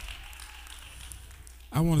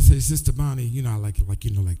I want to say, Sister Bonnie,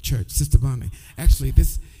 like church. Sister Bonnie, she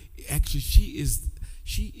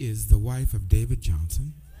is the wife of David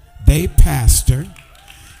Johnson. They pastor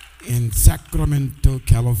in Sacramento,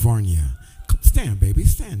 California. Stand, baby,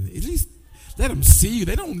 stand. At least let them see you.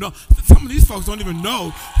 They don't know. Some of these folks don't even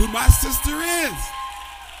know who my sister is.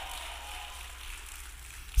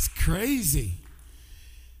 It's crazy.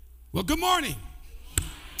 Well, good morning.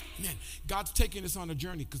 Man, God's taking us on a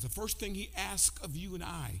journey because the first thing he asks of you and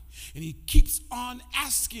I, and he keeps on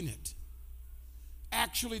asking it,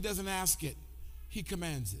 actually doesn't ask it, he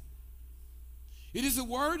commands it. It is the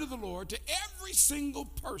word of the Lord to every single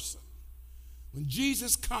person. When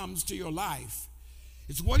Jesus comes to your life,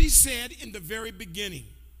 it's what he said in the very beginning.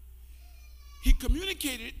 He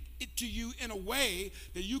communicated it to you in a way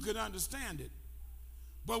that you could understand it.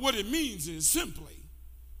 But what it means is simply,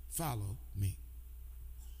 follow me.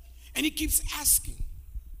 And he keeps asking.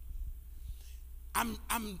 I'm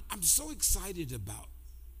so excited about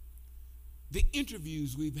the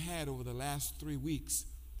interviews we've had over the last 3 weeks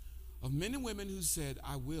of men and women who said,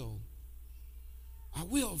 I will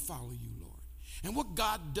follow you, Lord. And what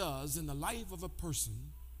God does in the life of a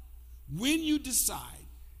person when you decide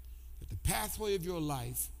that the pathway of your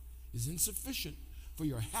life is insufficient for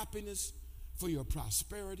your happiness, for your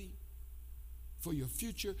prosperity, for your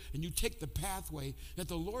future, and you take the pathway that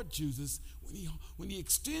the Lord chooses when he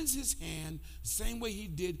extends his hand the same way he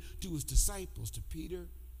did to his disciples, to Peter,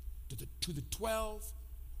 to the 12,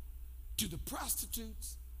 to the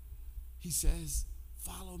prostitutes. He says,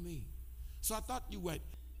 follow me. So I thought you went,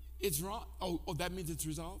 it's wrong. Oh, that means it's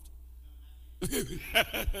resolved?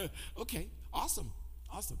 Okay, awesome.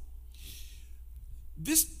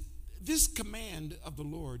 This command of the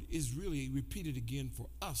Lord is really repeated again for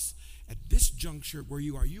us at this juncture where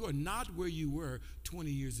you are. You are not where you were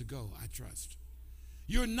 20 years ago, I trust.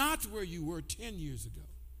 You're not where you were 10 years ago.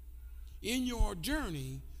 In your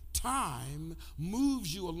journey, time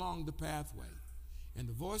moves you along the pathway, and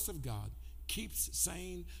the voice of God keeps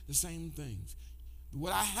saying the same things.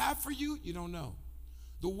 What I have for you, you don't know.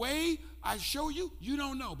 The way I show you, you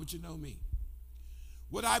don't know, but you know me.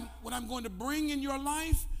 What I'm going to bring in your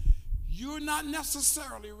life, you're not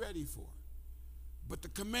necessarily ready for. But the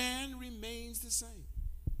command remains the same.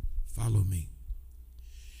 Follow me.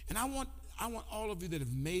 And I want all of you that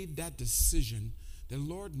have made that decision that,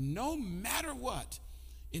 Lord, no matter what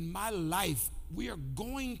in my life, we are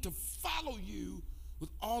going to follow you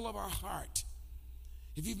with all of our heart.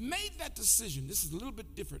 If you've made that decision, this is a little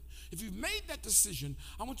bit different. If you've made that decision,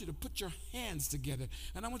 I want you to put your hands together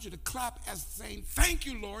and I want you to clap as saying, thank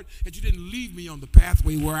you, Lord, that you didn't leave me on the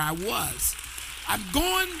pathway where I was. I'm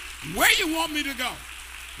going where you want me to go.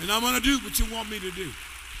 And I'm going to do what you want me to do.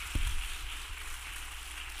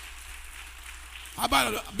 How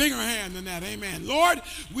about a bigger hand than that? Amen. Lord,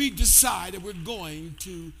 we decide that we're going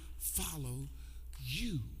to follow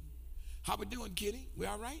you. How we doing, Kitty? We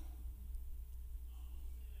all right?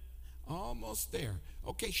 Almost there.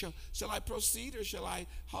 Okay, shall I proceed or shall I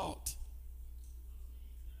halt?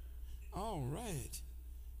 All right.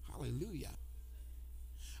 Hallelujah.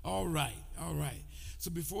 All right.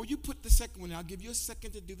 So before you put the second one, I'll give you a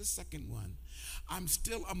second to do the second one. I'm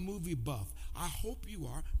still a movie buff. I hope you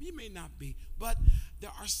are. You may not be, but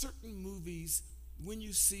there are certain movies, when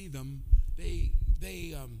you see them, they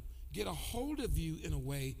get a hold of you in a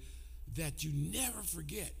way that you never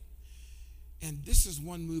forget. And this is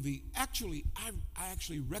one movie. Actually, I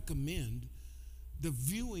actually recommend the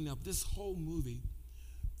viewing of this whole movie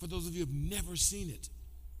for those of you who have never seen it,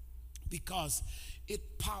 because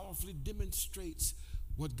it powerfully demonstrates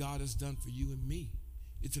what God has done for you and me.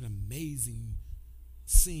 It's an amazing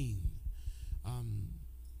scene.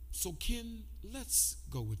 So Ken, let's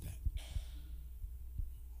go with that.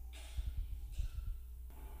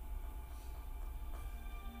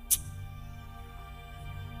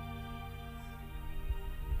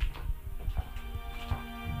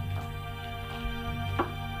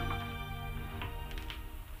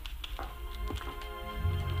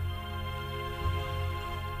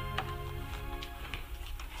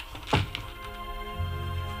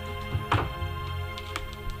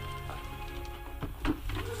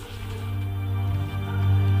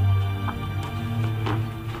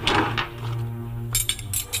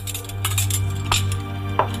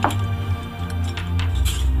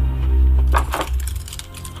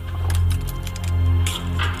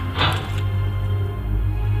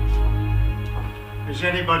 Is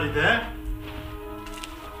anybody there?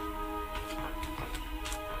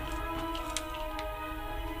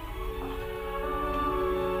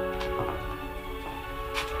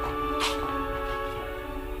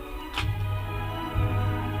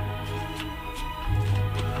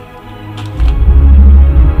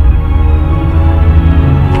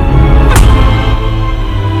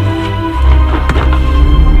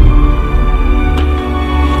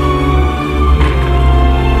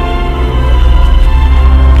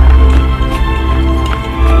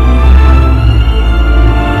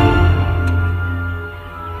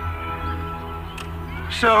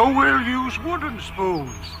 golden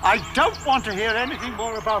spoons. I don't want to hear anything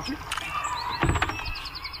more about it.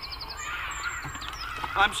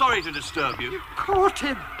 I'm sorry to disturb you, You caught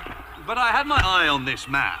him. but I had my eye on this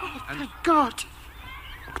man. And Thank God.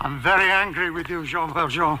 I'm very angry with you, Jean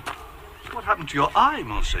Valjean. what happened to your eye,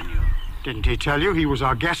 Monseigneur? Didn't he tell you he was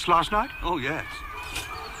our guest last night? Oh, yes.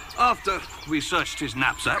 After we searched his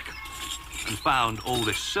knapsack and found all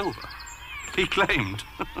this silver, he claimed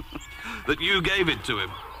that you gave it to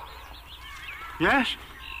him. Yes.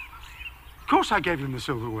 Of course I gave him the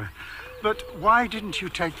silverware. But why didn't you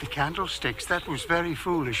take the candlesticks? That was very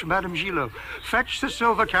foolish. Madame Gillot, fetch the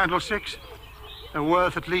silver candlesticks. They're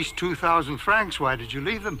worth at least 2,000 francs. Why did you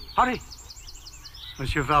leave them? Hurry.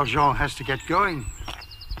 Monsieur Valjean has to get going.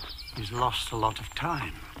 He's lost a lot of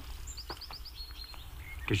time.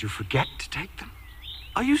 Did you forget to take them?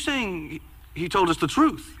 Are you saying he told us the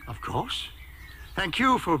truth? Of course. Thank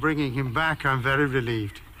you for bringing him back. I'm very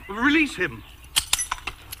relieved. Release him.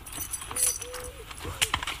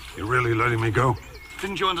 You're really letting me go?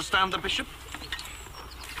 Didn't you understand the bishop?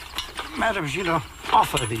 Madame Gillot,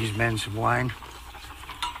 offer these men some wine.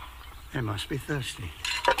 They must be thirsty.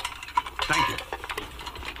 Thank you.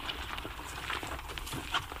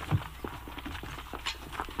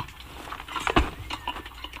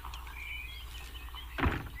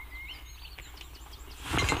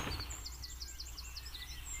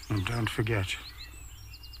 And don't forget.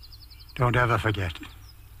 Don't ever forget.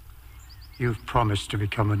 You've promised to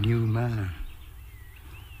become a new man.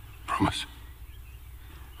 Promise.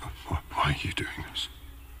 Why are you doing this?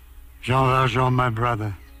 Jean Valjean, my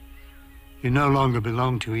brother, you no longer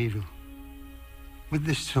belong to evil. With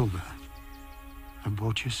this silver, I've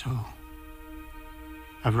bought your soul.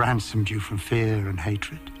 I've ransomed you from fear and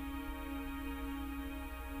hatred.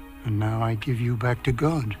 And now I give you back to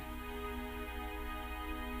God.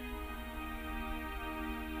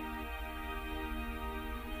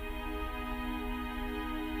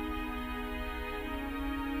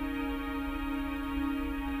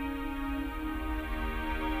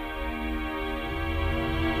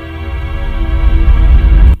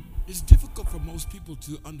 It's difficult for most people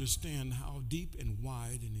to understand how deep and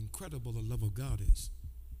wide and incredible the love of God is.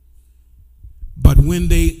 But when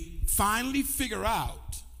they finally figure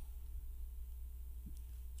out,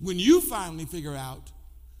 when you finally figure out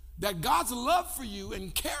that God's love for you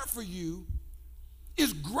and care for you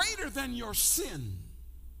is greater than your sin,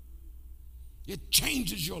 it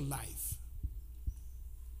changes your life.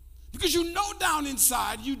 Because you know down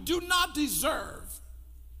inside you do not deserve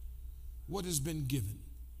what has been given.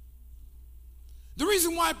 The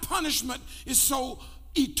reason why punishment is so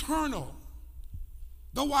eternal,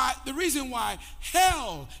 the reason why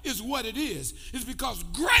hell is what it is because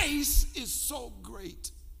grace is so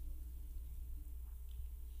great.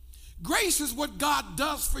 Grace is what God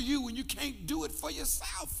does for you when you can't do it for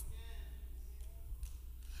yourself.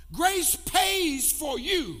 Grace pays for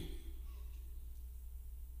you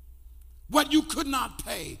what you could not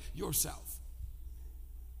pay yourself.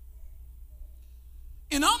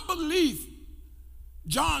 In unbelief,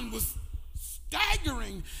 John was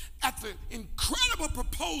staggering at the incredible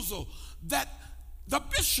proposal that the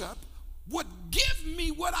bishop would give me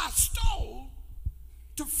what I stole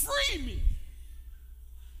to free me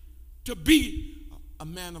to be a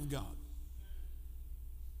man of God.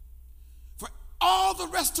 For all the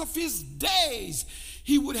rest of his days,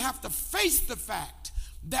 he would have to face the fact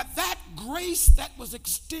that that grace that was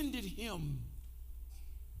extended him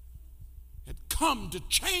had come to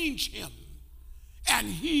change him, and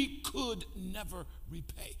he could never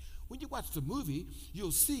repay. When you watch the movie,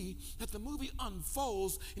 you'll see that the movie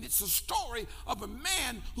unfolds, and it's a story of a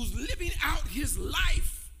man who's living out his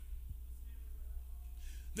life.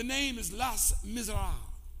 The name is Les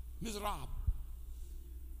Miserables.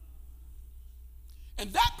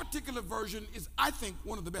 And that particular version is, I think,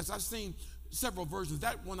 one of the best. I've seen several versions.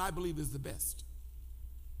 That one, I believe, is the best.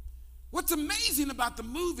 What's amazing about the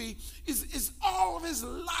movie is all of his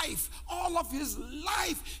life,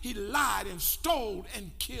 he lied and stole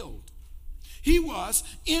and killed. He was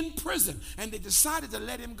in prison, and they decided to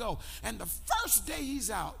let him go. And the first day he's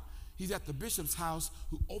out, he's at the bishop's house,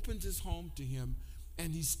 who opens his home to him,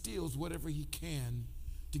 and he steals whatever he can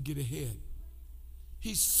to get ahead.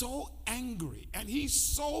 He's so angry, and he is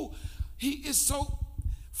so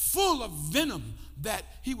full of venom that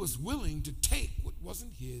he was willing to take what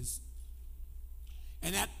wasn't his.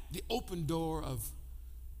 And at the open door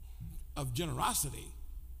of generosity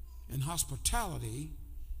and hospitality,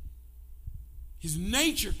 his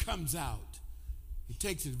nature comes out. He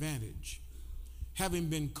takes advantage. Having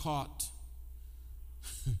been caught.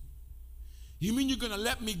 You mean you're going to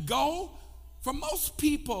let me go? For most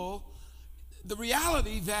people, the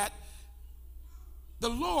reality that the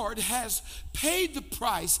Lord has paid the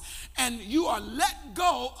price, and you are let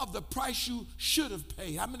go of the price you should have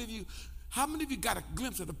paid. How many of you got a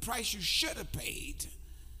glimpse of the price you should have paid?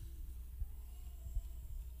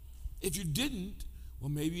 If you didn't, well,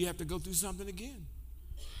 maybe you have to go through something again.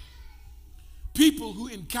 People who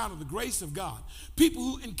encounter the grace of God, people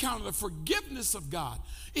who encounter the forgiveness of God,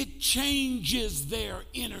 it changes their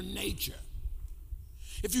inner nature.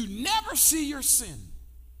 If you never see your sin,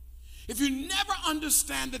 if you never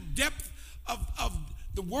understand the depth of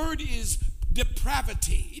the word is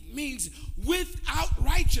depravity, it means without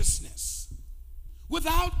righteousness,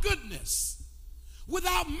 without goodness,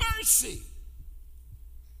 without mercy,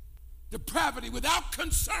 depravity without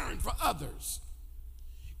concern for others.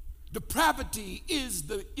 Depravity is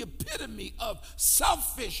the epitome of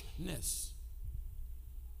selfishness.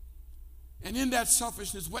 And in that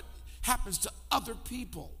selfishness, what happens to other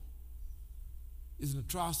people is an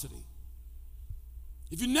atrocity.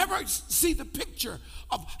 If you never see the picture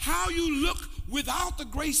of how you look without the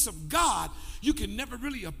grace of God, you can never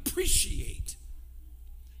really appreciate.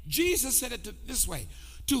 Jesus said it this way: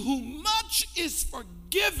 to whom much is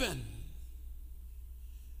forgiven,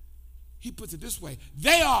 he puts it this way,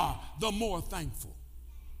 they are the more thankful.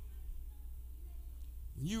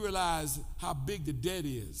 When you realize how big the debt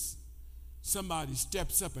is, somebody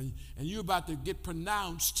steps up and you're about to get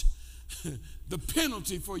pronounced the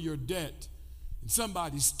penalty for your debt, and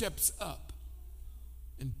somebody steps up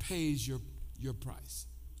and pays your price.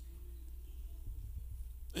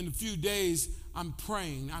 In a few days, I'm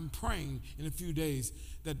praying in a few days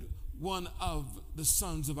that one of the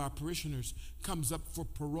sons of our parishioners comes up for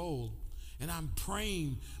parole. And I'm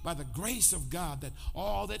praying by the grace of God that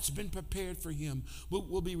all that's been prepared for him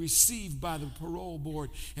will be received by the parole board,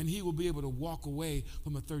 and he will be able to walk away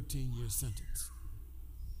from a 13-year sentence.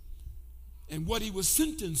 And what he was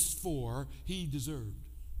sentenced for, he deserved.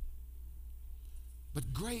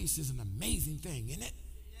 But grace is an amazing thing, isn't it?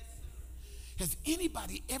 Has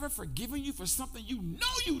anybody ever forgiven you for something you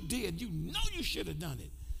know you did? You know you should have done it.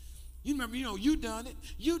 You remember, you done it.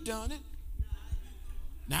 You done it.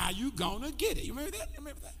 Now you gonna get it. You remember that?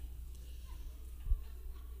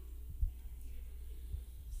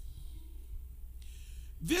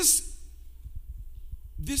 This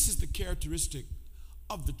is the characteristic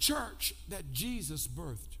of the church that Jesus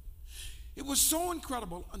birthed. It was so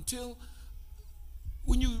incredible until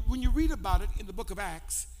when you read about it in the book of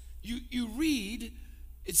Acts, you read,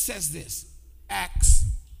 it says this, Acts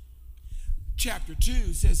chapter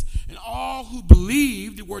 2 says, and all who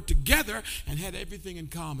believed were together and had everything in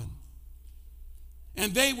common.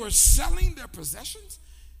 And they were selling their possessions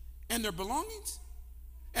and their belongings,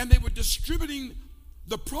 and they were distributing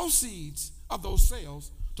the proceeds of those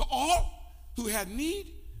sales to all who had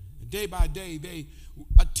need. And day by day, they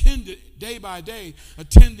attending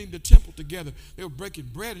the temple together. They were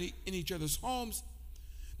breaking bread in each other's homes.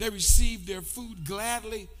 They received their food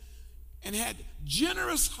gladly and had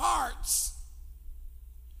generous hearts,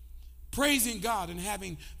 praising God and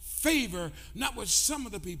having favor, not with some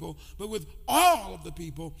of the people, but with all of the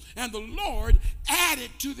people. And the Lord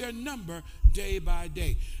added to their number day by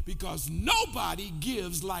day, because nobody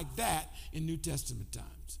gives like that in New Testament times.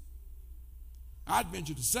 I'd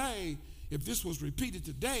venture to say, if this was repeated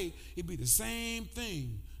today, it'd be the same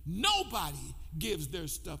thing. Nobody gives their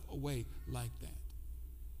stuff away like that.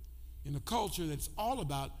 In a culture that's all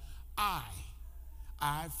about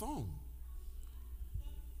iPhone,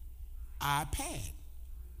 iPad,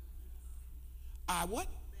 what?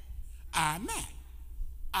 iMac,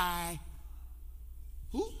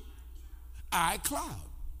 who? iCloud.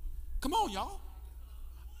 Come on, y'all.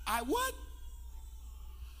 What?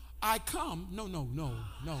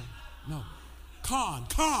 No.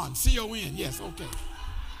 Con, C-O-N, yes, okay.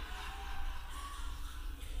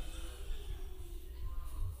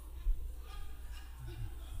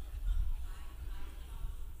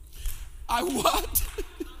 What?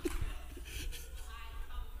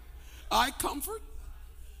 comfort?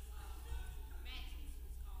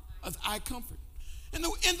 Comfort. In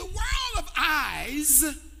the world of eyes,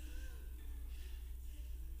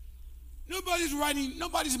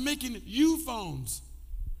 nobody's making you phones.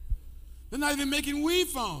 They're not even making we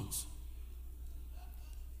phones.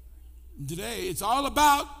 Today, it's all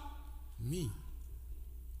about me.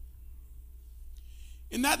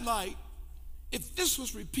 In that light, if this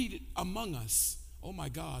was repeated among us, oh my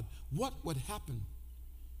God, what would happen?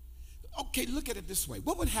 Okay, look at it this way.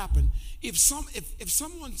 What would happen if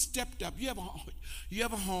someone stepped up? You have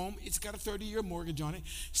a home. It's got a 30-year mortgage on it.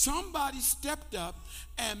 Somebody stepped up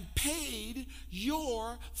and paid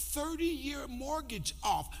your 30-year mortgage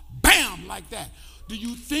off. Bam, like that. Do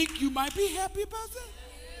you think you might be happy about that?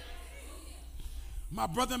 My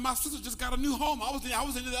brother and my sister just got a new home. I was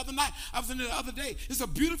in there the other night. I was in there the other day. It's a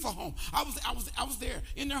beautiful home. I was there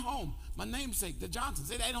in their home. My namesake, the Johnsons,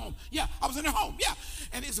 they at home. Yeah, I was in their home. Yeah,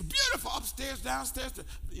 and it's a beautiful upstairs, downstairs,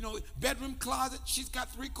 bedroom, closet. She's got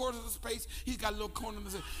 3/4 of the space. He's got a little corner.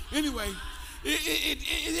 Anyway, it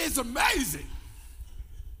is amazing.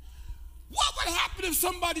 What would happen if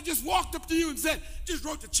somebody just walked up to you and just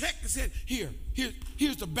wrote the check and said,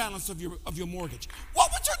 here's the balance of your mortgage? What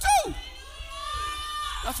would you do?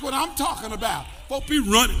 That's what I'm talking about. Folk be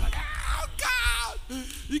running like, oh, God.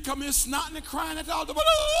 You come in snotting and crying at the altar.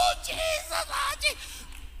 Oh, Jesus, oh, Jesus.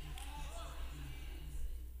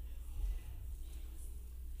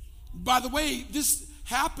 By the way, this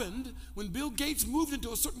happened when Bill Gates moved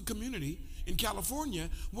into a certain community in California.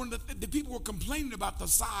 One of the people were complaining about the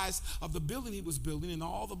size of the building he was building and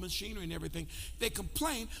all the machinery and everything. They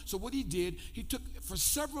complained. So what he did, he took, for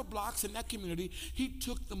several blocks in that community, he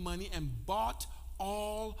took the money and bought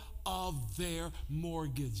all of their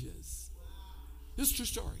mortgages. This is a true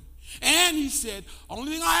story. And he said,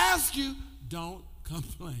 only thing I ask you, don't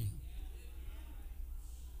complain.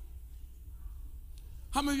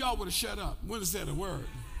 How many of y'all would have shut up? Wouldn't have said a word?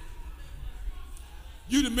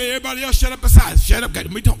 You'd have made everybody else shut up besides. Shut up.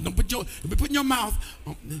 Don't put in your mouth.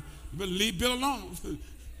 You better leave Bill alone.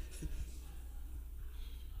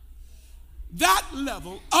 That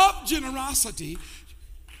level of generosity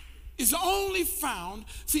is only found,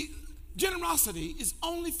 generosity is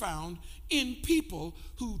only found in people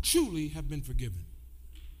who truly have been forgiven.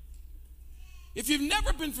 If you've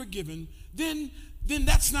never been forgiven, then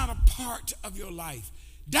that's not a part of your life.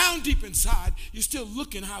 Down deep inside, you're still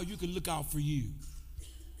looking how you can look out for you.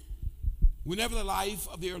 Whenever the life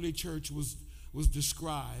of the early church was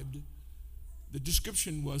described, the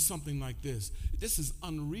description was something like this. This is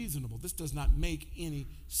unreasonable. This does not make any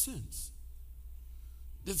sense.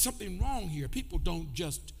 There's something wrong here. People don't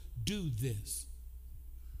just do this.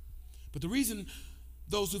 But the reason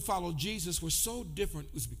those who followed Jesus were so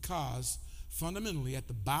different was because fundamentally at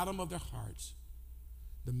the bottom of their hearts,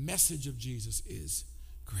 the message of Jesus is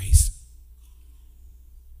grace.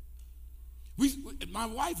 My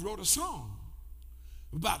wife wrote a song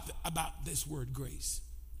about this word grace.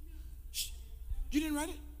 You didn't write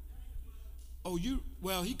it? Oh, he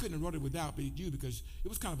couldn't have wrote it without you because it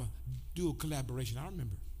was kind of a dual collaboration. I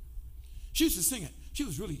remember. She used to sing it.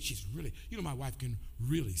 She's really, my wife can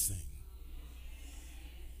really sing.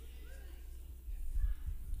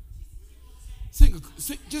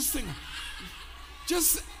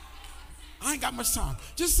 I ain't got much time.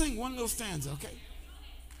 Just sing one little stanza, okay?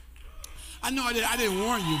 I know I didn't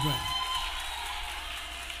warn you, but.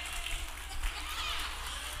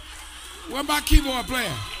 Where my keyboard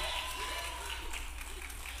player?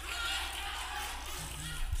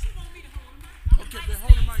 Okay, babe,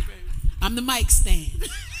 hold the mic, baby. I'm the mic stand.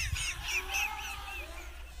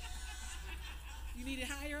 You need it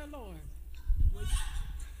higher or lower?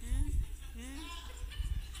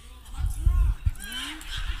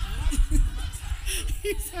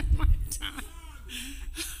 He said my time.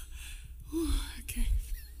 Whew, okay.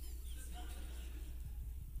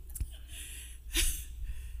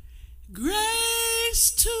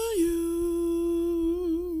 Grace to you,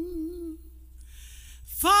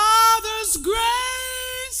 Father's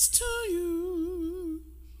grace to you.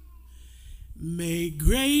 May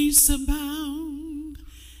grace abound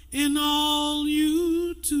in all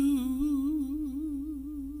you do.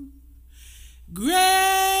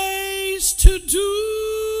 Grace to do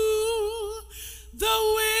the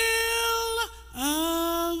will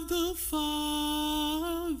of the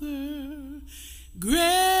Father.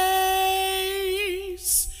 Grace,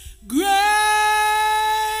 grace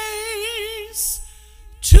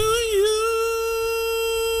to you.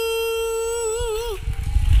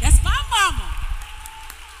 That's my mama.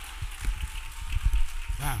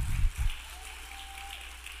 Wow.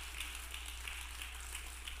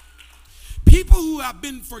 People who have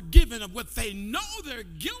been forgiven of what they know they're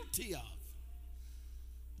guilty of.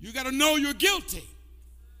 You got to know you're guilty.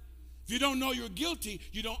 If you don't know you're guilty,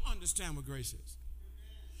 you don't understand what grace is.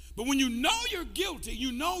 But when you know you're guilty,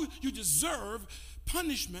 you know you deserve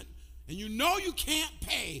punishment, and you know you can't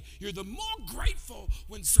pay, you're the more grateful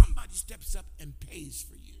when somebody steps up and pays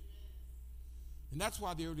for you. And that's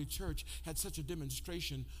why the early church had such a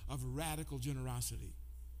demonstration of radical generosity.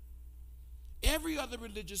 every other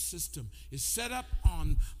religious system is set up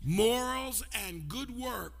on morals and good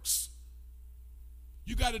works.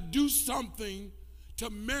 You got to do something to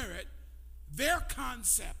merit their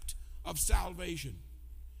concept of salvation.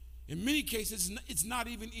 In many cases, it's not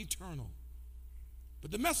even eternal.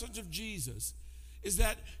 But the message of Jesus is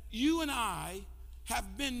that you and I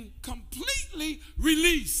have been completely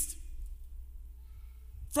released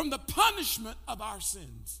from the punishment of our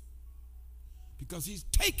sins, because he's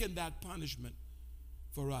taken that punishment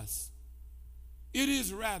for us. It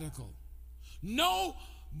is radical. No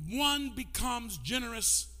one becomes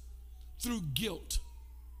generous through guilt.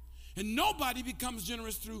 And nobody becomes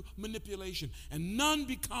generous through manipulation. And none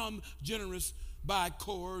become generous by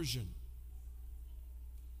coercion.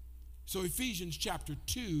 So Ephesians chapter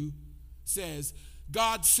 2 says,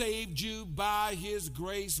 God saved you by his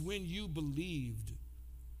grace when you believed.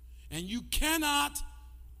 And you cannot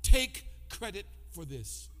take credit for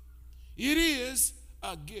this. It is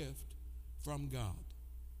a gift from God.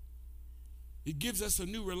 It gives us a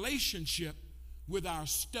new relationship with our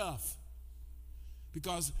stuff,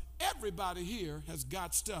 because everybody here has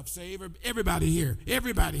got stuff. Say everybody here.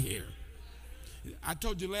 Everybody here. I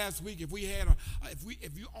told you last week, if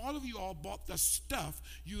all of you all bought the stuff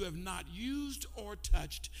you have not used or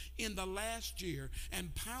touched in the last year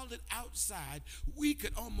and piled it outside, we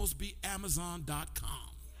could almost be Amazon.com.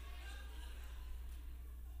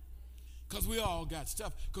 Because we all got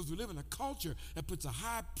stuff. Because we live in a culture that puts a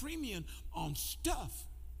high premium on stuff.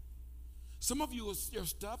 Some of you, your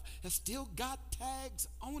stuff has still got tags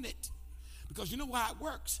on it. Because you know how it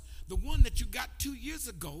works. The one that you got 2 years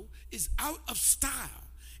ago is out of style.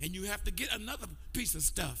 And you have to get another piece of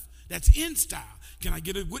stuff that's in style. Can I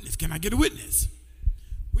get a witness? Can I get a witness?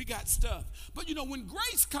 We got stuff. But you know, when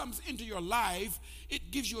grace comes into your life,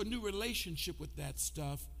 it gives you a new relationship with that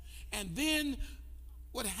stuff. And then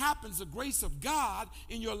what happens, the grace of God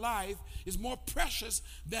in your life is more precious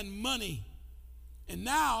than money. And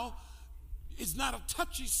now it's not a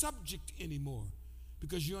touchy subject anymore,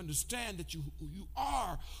 because you understand that you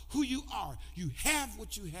are who you are. You have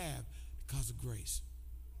what you have because of grace.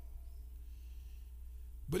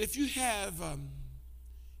 But if you've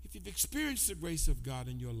experienced the grace of God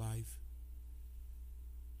in your life,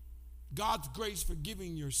 God's grace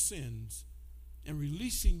forgiving your sins and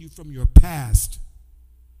releasing you from your past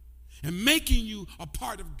and making you a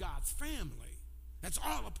part of God's family, that's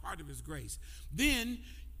all a part of his grace. Then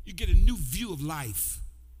you get a new view of life.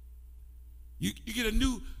 You get a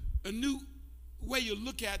new way you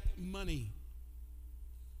look at money.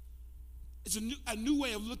 It's a new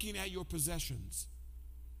way of looking at your possessions.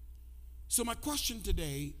 So my question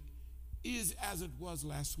today is, as it was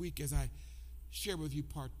last week, as I share with you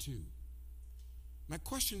part 2. My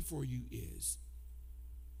question for you is,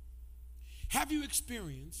 have you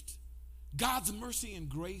experienced God's mercy and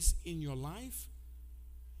grace in your life?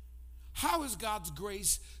 How has God's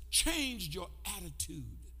grace changed your attitude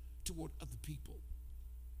toward other people?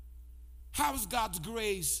 How has God's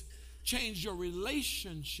grace changed your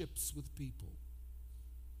relationships with people?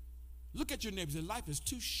 Look at your neighbor and say, life is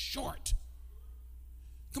too short.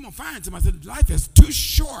 Come on, find somebody and say, life is too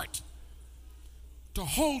short to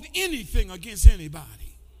hold anything against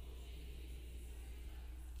anybody.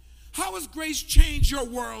 How has grace changed your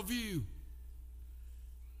worldview?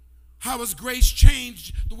 How has grace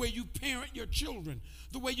changed the way you parent your children,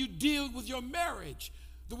 the way you deal with your marriage,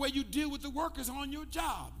 the way you deal with the workers on your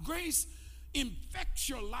job? Grace infects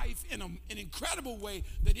your life in an incredible way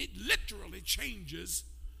that it literally changes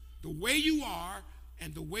the way you are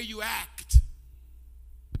and the way you act.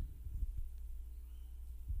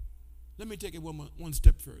 Let me take it one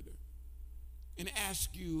step further and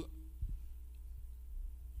ask you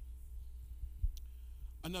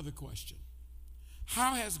another question.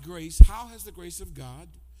 How has the grace of God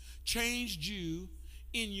changed you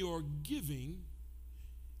in your giving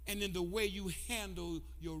and in the way you handle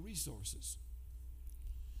your resources?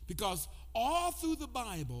 Because all through the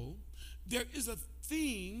Bible, there is a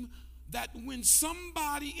theme that when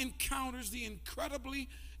somebody encounters the incredibly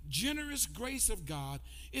generous grace of God,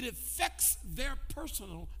 it affects their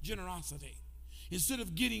personal generosity. Instead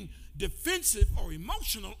of getting defensive or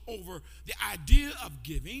emotional over the idea of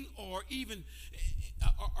giving, or even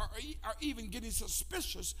getting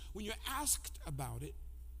suspicious when you're asked about it,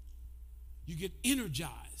 you get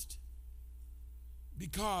energized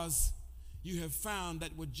because you have found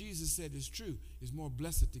that what Jesus said is true. It's more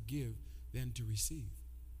blessed to give than to receive.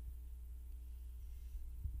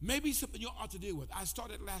 Maybe something you ought to deal with. I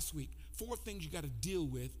started last week, 4 things you got to deal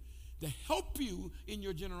with to help you in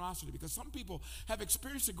your generosity, because some people have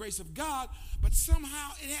experienced the grace of God, but somehow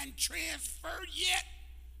it hadn't transferred yet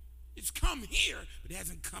It's come here, but it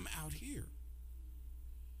hasn't come out here.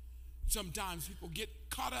 Sometimes people get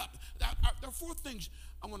caught up. There are 4 things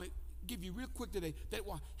I want to give you real quick today that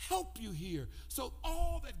will help you here. So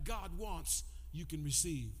all that God wants, you can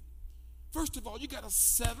receive. First of all, you got to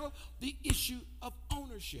settle the issue of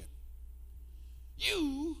ownership.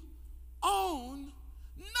 You own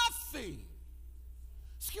nothing.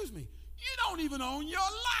 Excuse me. You don't even own your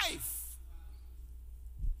life.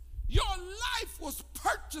 Your life was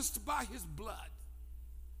purchased by his blood.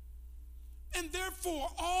 And therefore,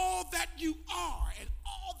 all that you are and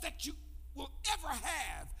all that you will ever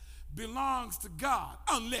have belongs to God,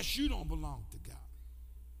 unless you don't belong to God.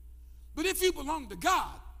 But if you belong to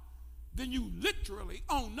God, then you literally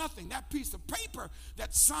own nothing. That piece of paper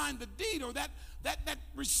that signed the deed, or that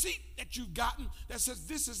receipt that you've gotten that says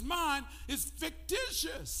this is mine, is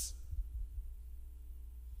fictitious.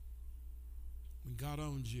 When God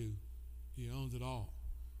owns you, he owns it all.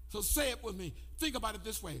 So say it with me. Think about it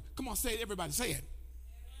this way. Come on, say it, everybody. Say it.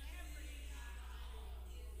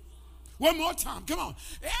 One more time. Come on.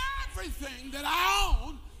 Everything that I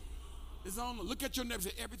own is on loan. Look at your neighbor and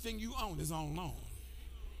say, everything you own is on loan.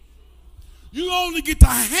 You only get to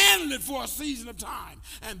handle it for a season of time,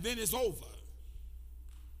 and then it's over.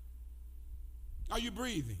 Are you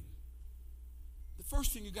breathing? The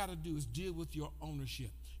first thing you got to do is deal with your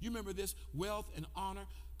ownership. You remember this? Wealth and honor.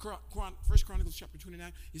 1 Chronicles chapter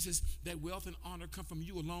 29, it says that wealth and honor come from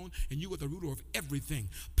you alone, and you are the ruler of everything.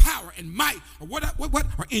 Power and might are what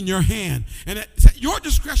are in your hand. And it's at your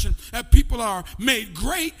discretion that people are made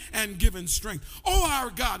great and given strength. Oh, our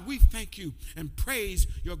God, we thank you and praise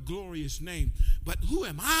your glorious name. But who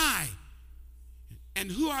am I?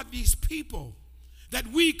 And who are these people that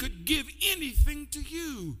we could give anything to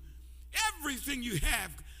you? Everything you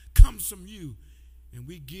have comes from you, and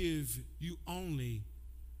we give you only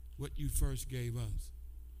what you first gave us.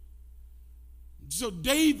 So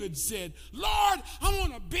David said, Lord, I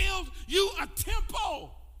want to build you a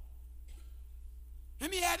temple.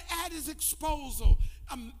 And he had at his disposal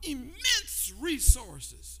immense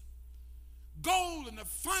resources. Gold and the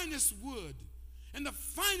finest wood and the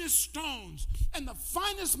finest stones and the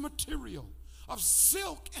finest material of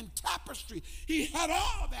silk and tapestry. He had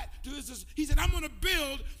all that to his. He said, I'm going to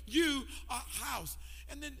build you a house.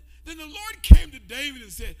 And then the Lord came to David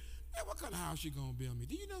and said, hey, what kind of house you going to build me?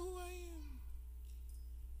 Do you know who I am?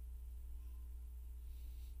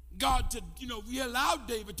 God, we allowed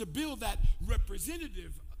David to build that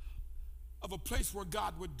representative of a place where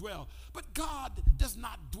God would dwell. But God does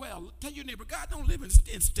not dwell. Tell your neighbor, God don't live in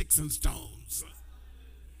sticks and stones.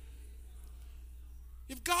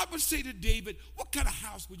 If God would say to David, what kind of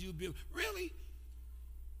house would you build? Really?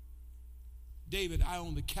 David, I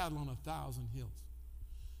own the cattle on 1,000 hills.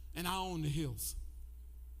 And I own the hills.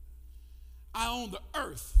 I own the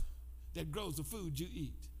earth that grows the food you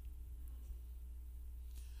eat.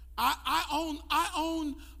 I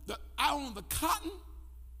own the cotton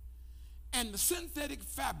and the synthetic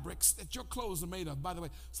fabrics that your clothes are made of. By the way,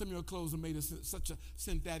 some of your clothes are made of such a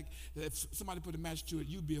synthetic that if somebody put a match to it,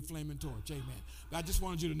 you'd be a flaming torch. Amen. But I just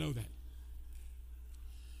wanted you to know that.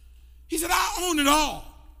 He said, I own it all.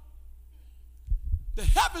 The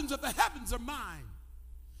heavens of the heavens are mine.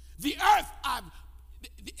 The earth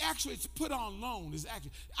actually it's put on loan. Is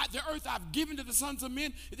actually the earth I've given to the sons of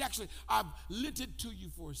men. It's actually I've lent it to you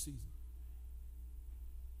for a season.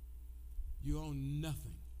 You own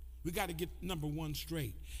nothing. We got to get number 1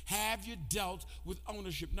 straight. Have you dealt with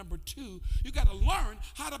ownership? Number 2, you got to learn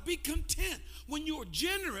how to be content. When you're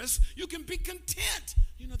generous, you can be content.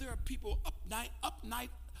 You know, there are people up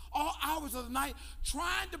night, all hours of the night,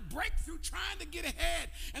 trying to break through, trying to get ahead.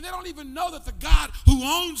 And they don't even know that the God who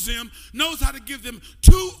owns them knows how to give them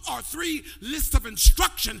 2 or 3 lists of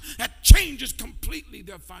instruction that changes completely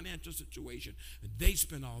their financial situation. And they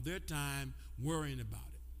spend all their time worrying about it.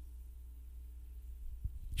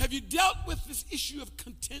 Have you dealt with this issue of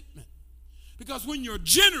contentment? Because when you're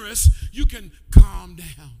generous, you can calm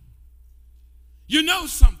down. You know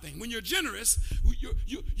something. When you're generous,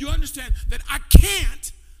 you understand that I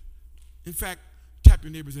can't. In fact, tap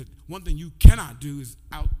your neighbor and say, one thing you cannot do is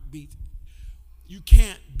outbeat. You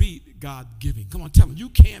can't beat God giving. Come on, tell him. You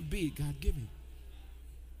can't beat God giving.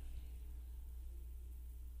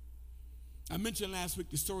 I mentioned last week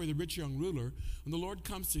the story of the rich young ruler. When the Lord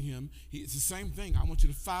comes to him, it's the same thing. I want you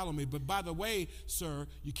to follow me. But by the way, sir,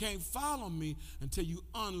 you can't follow me until you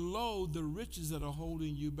unload the riches that are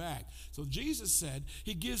holding you back. So Jesus said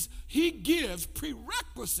he gives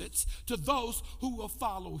prerequisites to those who will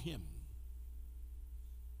follow him.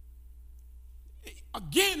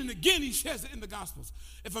 Again and again he says it in the Gospels.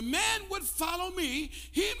 If a man would follow me,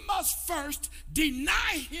 he must first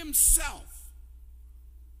deny himself,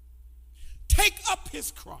 take up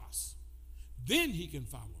his cross, then he can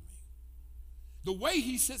follow me. The way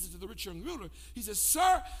he says it to the rich young ruler, he says,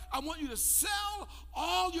 sir, I want you to sell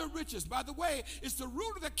all your riches. By the way, it's the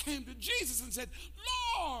ruler that came to Jesus and said,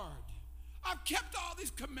 Lord, I've kept all these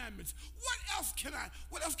commandments. What else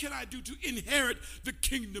can I do to inherit the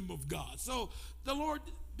kingdom of God? So the Lord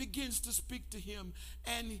begins to speak to him,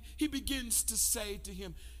 and he begins to say to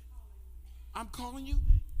him, I'm calling you.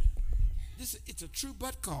 It's a true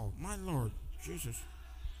butt call. My Lord, Jesus.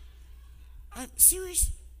 I'm serious?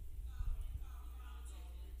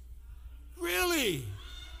 Really?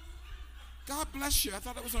 God bless you. I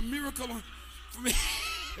thought it was a miracle from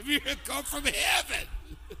heaven.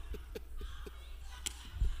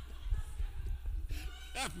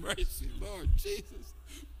 Have mercy, Lord Jesus.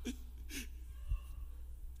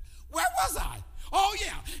 Where was I? Oh,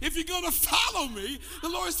 yeah. If you're going to follow me, the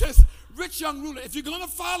Lord says, rich young ruler, if you're going to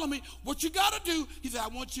follow me, what you got to do, he said, I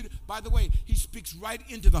want you to, by the way, he speaks right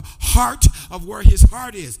into the heart of where his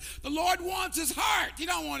heart is. The Lord wants his heart. He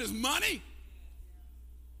don't want his money.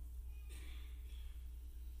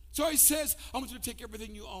 So he says, I want you to take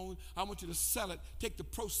everything you own. I want you to sell it, take the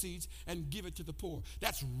proceeds, and give it to the poor.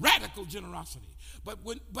 That's radical generosity.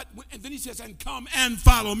 And then he says, and come and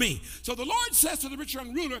follow me. So the Lord says to the rich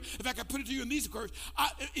young ruler, if I can put it to you in these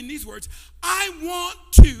words, I'm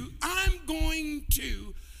going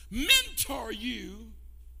to mentor you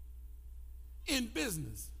in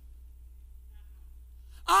business.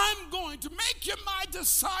 I'm going to make you my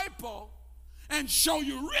disciple and show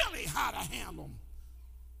you really how to handle them.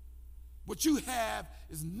 What you have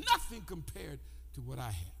is nothing compared to what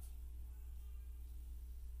I have.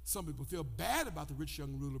 Some people feel bad about the rich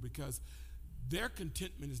young ruler because their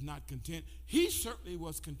contentment is not content. He certainly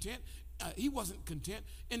was content. He wasn't content.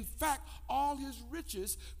 In fact, all his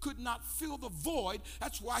riches could not fill the void.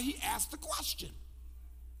 That's why he asked the question.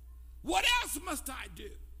 What else must I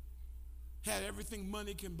do? Had everything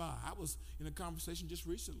money can buy. I was in a conversation just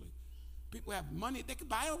recently. People have money, they can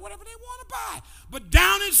buy whatever they want to buy. But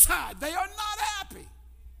down inside, they are not happy.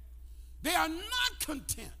 They are not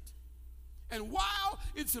content. And while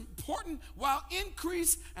it's important, while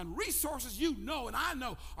increase and resources you know and I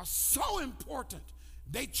know are so important,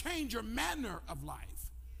 they change your manner of life.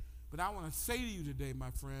 But I want to say to you today,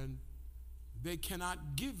 my friend, they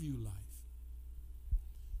cannot give you life.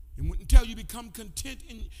 And until you become content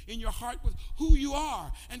in your heart with who you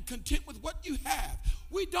are and content with what you have.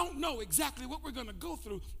 We don't know exactly what we're going to go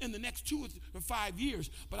through in the next 2 or 5 years.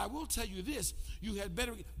 But I will tell you this. You had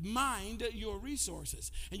better mind your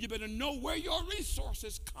resources. And you better know where your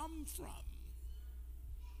resources come from.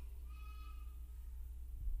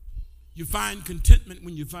 You find contentment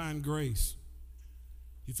when you find grace.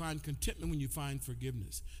 You find contentment when you find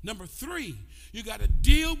forgiveness. Number 3, you got to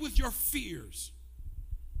deal with your fears.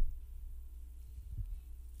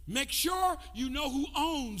 Make sure you know who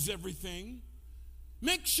owns everything.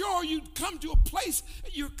 Make sure you come to a place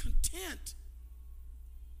that you're content.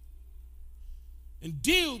 And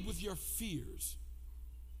deal with your fears.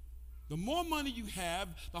 The more money you have,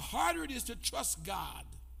 the harder it is to trust God.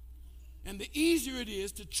 And the easier it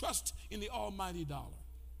is to trust in the almighty dollar.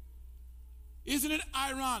 Isn't it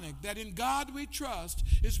ironic that in God we trust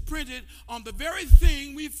is printed on the very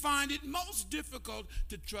thing we find it most difficult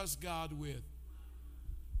to trust God with?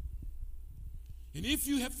 And if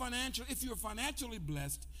you're financially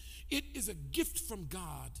blessed, it is a gift from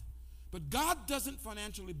God. But God doesn't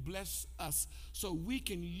financially bless us so we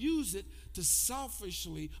can use it to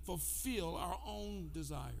selfishly fulfill our own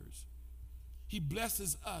desires. He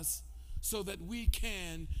blesses us so that we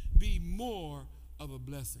can be more of a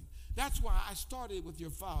blessing. That's why I started with your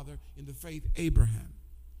father in the faith, Abraham.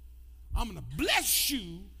 I'm going to bless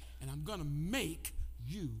you, and I'm going to make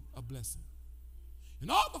you a blessing. And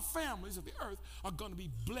all the families of the earth are going to be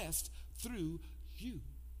blessed through you.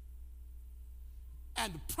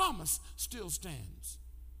 And the promise still stands.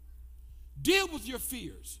 Deal with your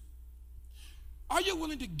fears. Are you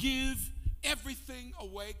willing to give everything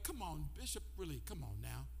away? Come on, Bishop, really, come on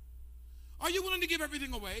now. Are you willing to give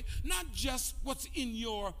everything away? Not just what's in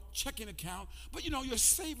your checking account, but, your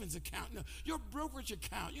savings account, your brokerage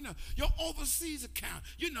account, your overseas account,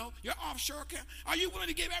 your offshore account. Are you willing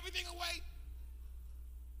to give everything away?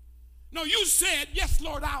 No, you said, yes,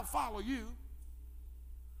 Lord, I'll follow you.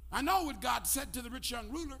 I know what God said to the rich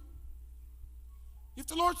young ruler. If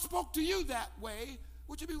the Lord spoke to you that way,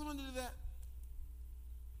 would you be willing to do that?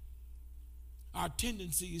 Our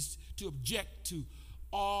tendency is to object to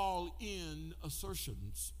all-in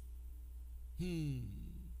assertions.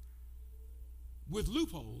 with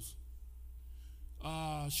loopholes.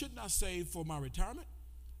 Shouldn't I save for my retirement?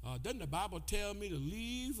 Doesn't the Bible tell me to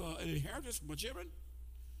leave an inheritance for my children?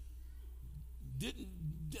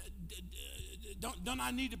 Don't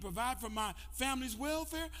I need to provide for my family's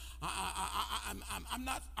welfare? I'm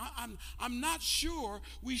not sure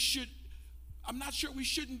we should. I'm not sure we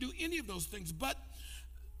shouldn't do any of those things, but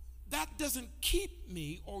that doesn't keep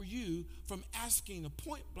me or you from asking a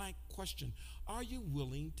point-blank question. Are you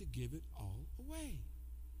willing to give it all away?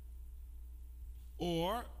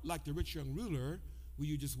 Or, like the rich young ruler, will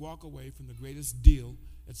you just walk away from the greatest deal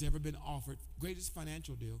that's ever been offered, greatest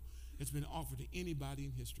financial deal that's been offered to anybody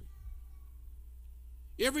in history?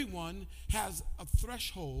 Everyone has a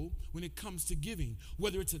threshold when it comes to giving,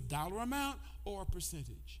 whether it's a dollar amount or a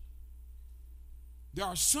percentage. There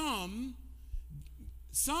are some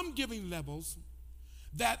giving levels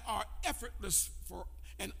that are effortless for,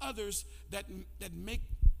 and others that make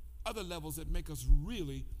other levels that make us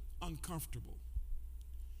really uncomfortable.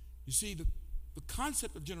 You see, the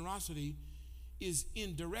concept of generosity is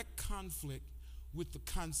in direct conflict with the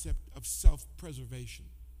concept of self-preservation.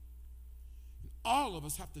 All of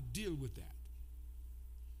us have to deal with that.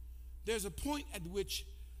 There's a point at which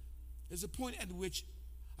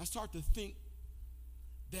I start to think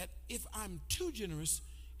that if I'm too generous,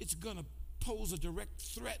 it's going to pose a direct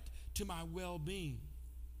threat to my well-being.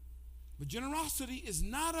 But generosity is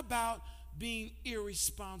not about being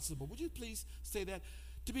irresponsible. Would you please say that?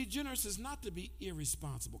 To be generous is not to be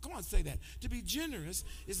irresponsible. Come on, say that. To be generous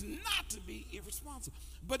is not to be irresponsible.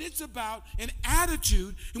 But it's about an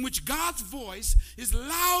attitude in which God's voice is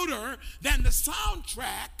louder than the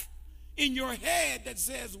soundtrack in your head that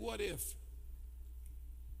says, what if?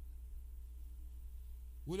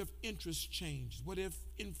 What if interest changes? What if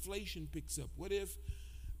inflation picks up? What if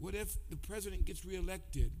the president gets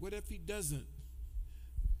reelected? What if he doesn't?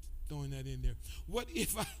 Throwing that in there. What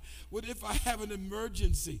if I have an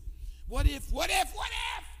emergency? What if?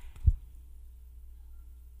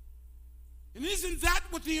 And isn't that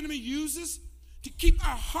what the enemy uses to keep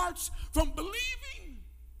our hearts from believing?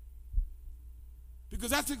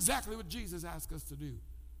 Because that's exactly what Jesus asked us to do.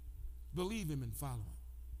 Believe him and follow him.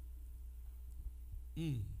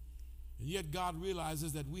 And yet God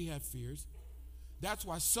realizes that we have fears. That's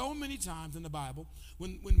why so many times in the Bible,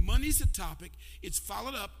 when money's a topic, it's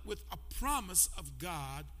followed up with a promise of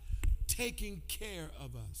God taking care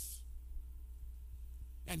of us.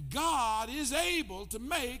 And God is able to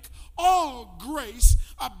make all grace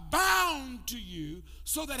abound to you,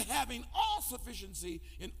 so that having all sufficiency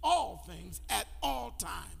in all things at all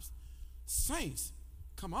times. Saints,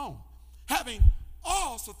 come on. Having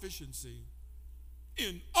all sufficiency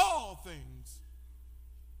in all things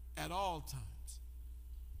at all times.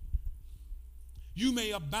 You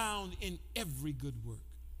may abound in every good work.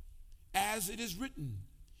 As it is written,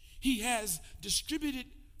 he has distributed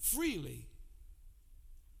freely.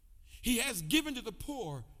 He has given to the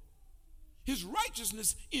poor. His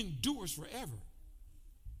righteousness endures forever.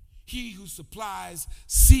 He who supplies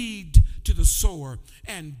seed to the sower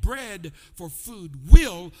and bread for food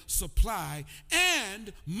will supply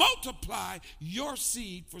and multiply your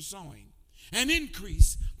seed for sowing and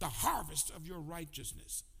increase the harvest of your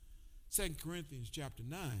righteousness. 2 Corinthians chapter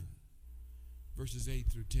 9, verses 8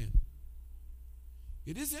 through 10.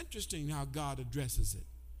 It is interesting how God addresses it.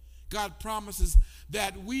 God promises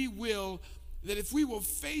that if we will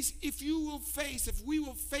face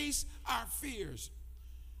our fears,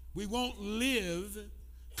 we won't live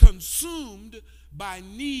consumed by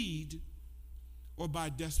need or by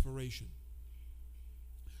desperation.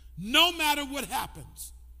 No matter what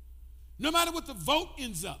happens, no matter what the vote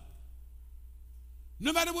ends up,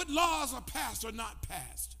 no matter what laws are passed or not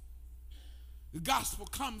passed, the gospel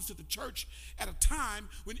comes to the church at a time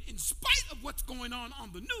when, in spite of what's going on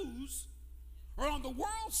the news or on the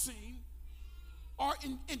world scene, or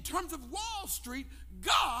in terms of Wall Street,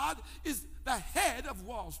 God is the head of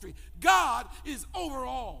Wall Street. God is over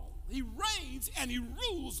all. He reigns and he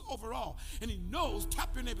rules over all. And he knows,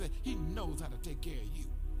 tap your neighbor, he knows how to take care of you.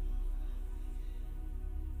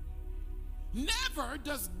 Never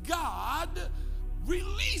does God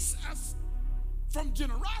release us from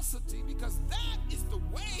generosity, because that is the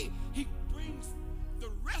way he brings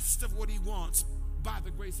the rest of what he wants by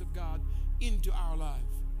the grace of God into our life.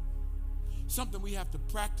 Something we have to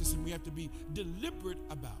practice and we have to be deliberate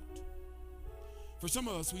about. For some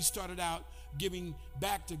of us, we started out giving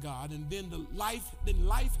back to God, and then life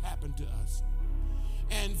happened to us.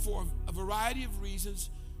 And for a variety of reasons,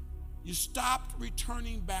 you stopped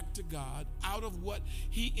returning back to God out of what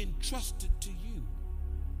he entrusted to you.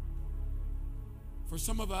 For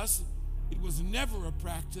some of us, It was never a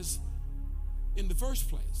practice in the first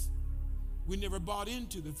place. We never bought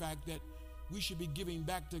into the fact that we should be giving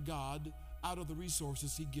back to God out of the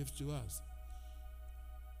resources he gives to us.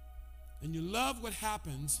 And you love what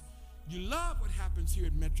happens. You love what happens here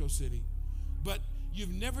at Metro City, but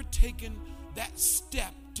you've never taken that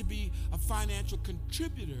step to be a financial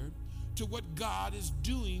contributor to what God is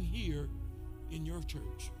doing here in your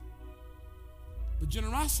church. But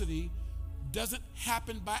generosity doesn't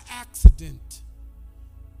happen by accident.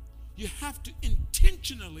 You have to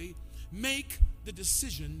intentionally make the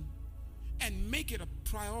decision and make it a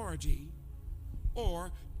priority,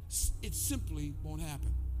 or it simply won't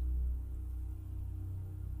happen.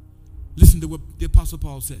 Listen to what the Apostle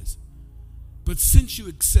Paul says. But since you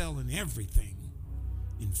excel in everything,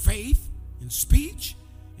 in faith, in speech,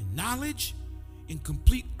 in knowledge, in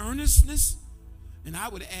complete earnestness, and I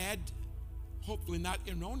would add, hopefully not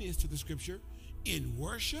erroneous to the scripture, in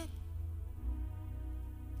worship.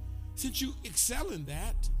 Since you excel in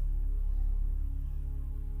that,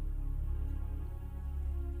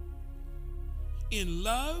 in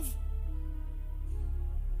love,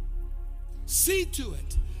 see to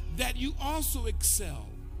it that you also excel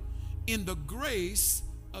in the grace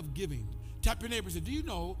of giving. Tap your neighbor and say, do you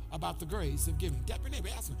know about the grace of giving? Tap your neighbor,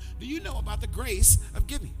 ask him, do you know about the grace of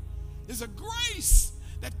giving? There's a grace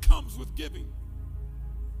that comes with giving.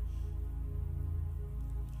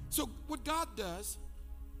 So what God does,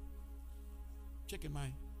 checking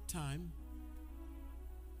my time.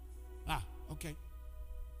 Okay.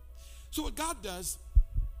 So what God does,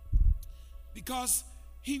 because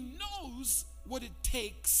he knows what it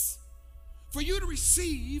takes for you to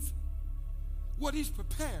receive what he's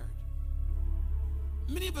prepared.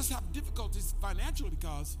 Many of us have difficulties financially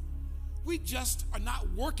because we just are not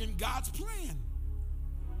working God's plan,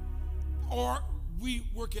 or we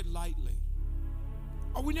work it lightly,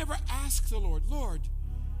 or we never ask the Lord, Lord,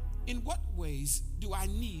 in what ways do I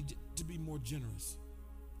need to be more generous?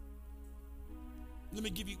 Let me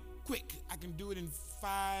give you quick. I can do it in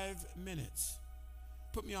 5 minutes.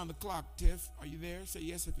 Put me on the clock, Tiff. Are you there? Say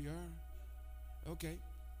yes if you are. Okay.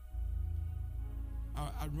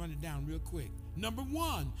 I'll run it down real quick. Number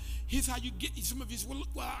one, here's how you get. Some of you say,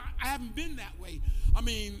 well, I haven't been that way. I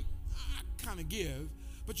mean, I kind of give,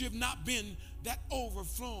 but you have not been that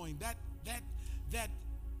overflowing, that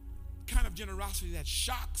kind of generosity that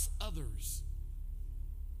shocks others,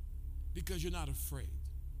 because you're not afraid,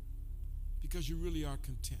 because you really are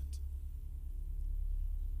content,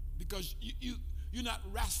 because you're not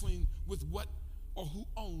wrestling with what or who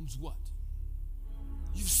owns what.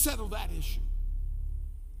 You've settled that issue.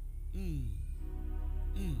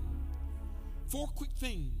 4 quick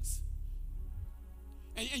things.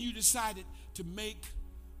 And you decided to make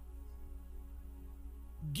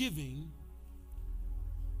giving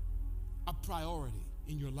a priority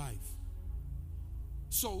in your life.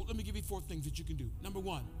 So let me give you 4 things that you can do. Number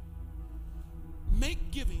 1,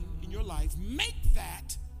 make giving in your life, make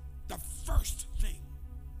that the first thing.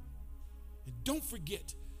 And don't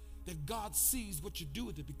forget that God sees what you do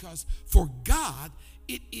with it, because for God,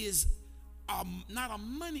 it is not a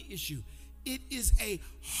money issue. It is a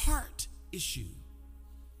heart issue.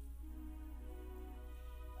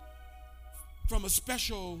 From a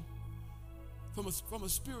spiritual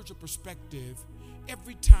perspective,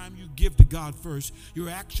 every time you give to God first, you're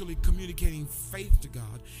actually communicating faith to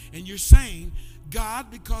God. And you're saying,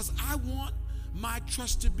 God, because I want my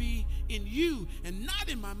trust to be in you and not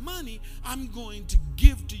in my money, I'm going to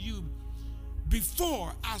give to you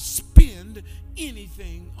before I spend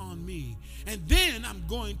anything on me. And then I'm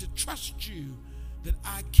going to trust you that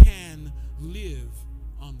I can live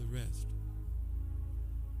on the rest.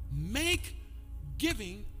 Make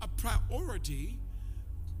giving a priority.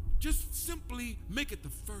 Just simply make it the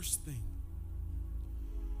first thing.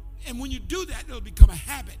 And when you do that, it'll become a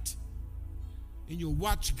habit. And you'll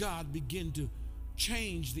watch God begin to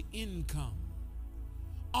change the income.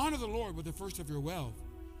 Honor the Lord with the first of your wealth.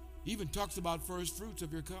 He even talks about first fruits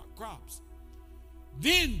of your crops.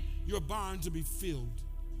 Then your barns will be filled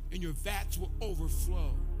and your vats will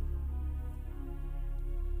overflow.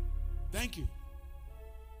 Thank you.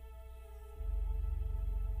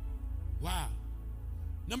 Wow.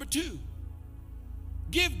 Number 2,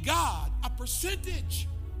 give God a percentage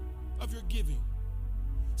of your giving.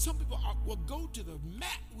 Some people will go to the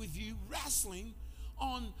mat with you wrestling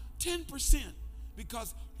on 10%,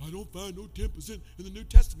 because I don't find no 10% in the New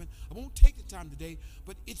Testament. I won't take the time today,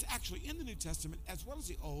 but it's actually in the New Testament as well as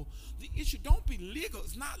the Old. The issue, don't be legal.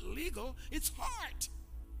 It's not legal. It's heart.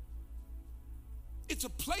 It's a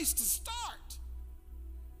place to start.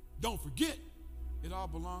 Don't forget, it all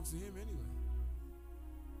belongs to him anyway.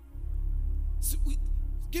 So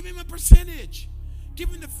give him a percentage. Give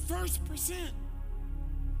him the first percent.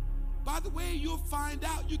 By the way, you'll find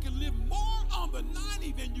out you can live more on the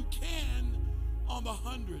 90 than you can on the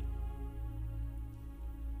 100.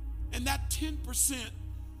 And that 10%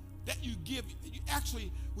 that you give,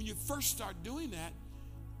 actually, when you first start doing that,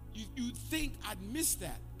 you think I'd miss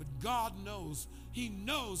that. But God knows. He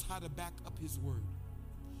knows how to back up his word.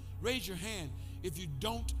 Raise your hand if you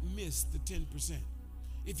don't miss the 10%.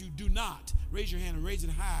 If you do not, raise your hand and raise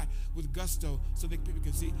it high with gusto so that people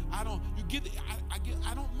can see. I don't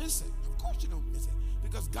miss it. Of course you don't miss it,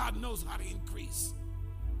 because God knows how to increase.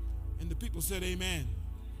 And the people said amen.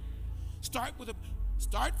 Start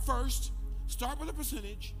first, start with a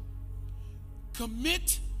percentage.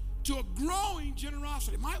 Commit to a growing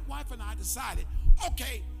generosity. My wife and I decided,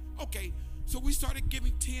 okay. So we started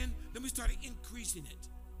giving 10, then we started increasing it.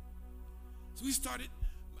 So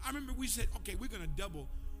I remember we said, okay, we're going to double.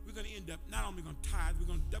 We're going to end up not only going to tithe, we're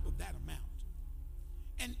going to double that amount.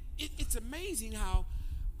 And it's amazing how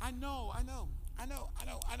I know.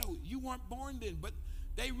 You weren't born then, but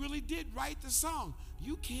they really did write the song.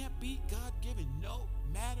 You can't beat God given, no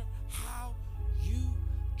matter how you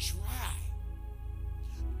try.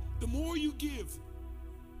 The more you give,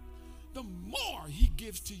 the more he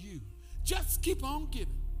gives to you. Just keep on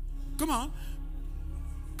giving. Come on.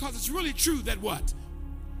 Because it's really true that what?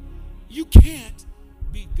 You can't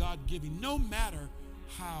beat God giving, no matter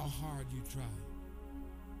how hard you try.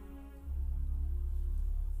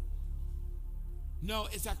 No,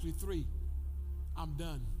 it's actually 3. I'm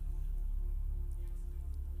done.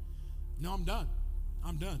 No, I'm done.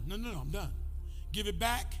 I'm done. No, I'm done. Give it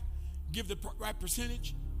back. Give the right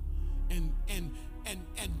percentage, and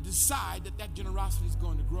decide that generosity is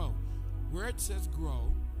going to grow. Where it says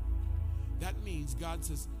grow, that means God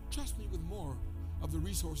says, trust me with more of the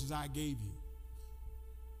resources I gave you.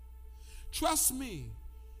 Trust me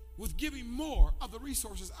with giving more of the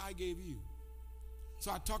resources I gave you.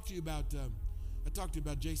 So I talked to you about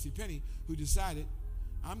J.C. Penney, who decided,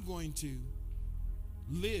 I'm going to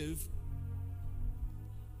live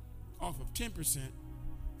off of 10%,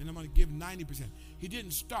 and I'm going to give 90%. He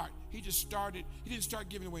didn't start. He didn't start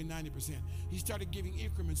giving away 90%. He started giving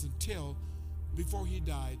increments until, before he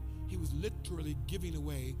died, he was literally giving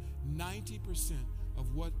away 90%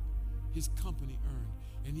 of what his company earned.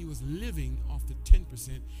 And he was living off the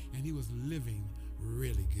 10%, and he was living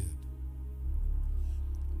really good.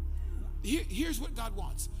 Here's what God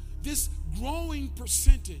wants. This growing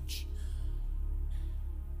percentage.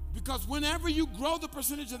 Because whenever you grow the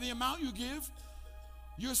percentage of the amount you give,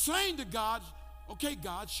 you're saying to God, okay,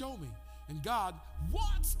 God, show me. And God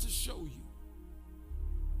wants to show you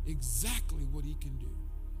exactly what he can do.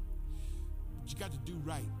 But you got to do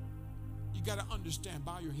right. You got to understand,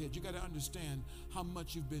 bow your head, you got to understand how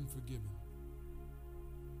much you've been forgiven.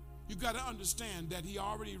 You got to understand that he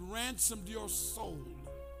already ransomed your soul.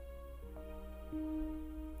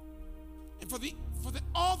 And for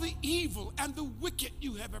all the evil and the wicked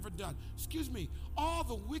you have ever done, all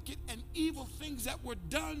the wicked and evil things that were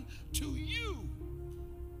done to you,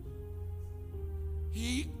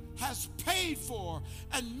 he has paid for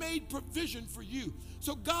and made provision for you.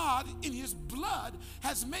 So God, in his blood,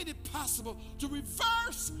 has made it possible to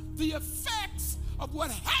reverse the effects of what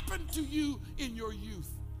happened to you in your youth.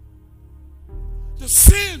 The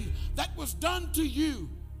sin that was done to you,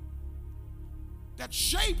 that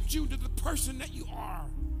shaped you to the person that you are,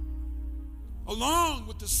 along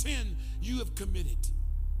with the sin you have committed.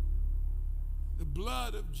 The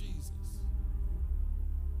blood of Jesus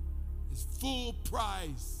is full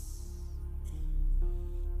price,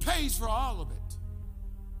 pays for all of it.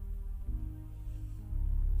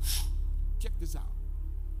 Check this out.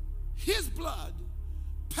 His blood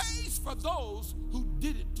pays for those who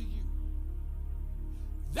did it to you.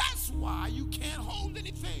 That's why you can't hold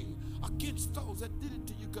anything against those that did it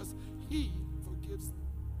to you, because he forgives them.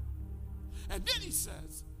 And then he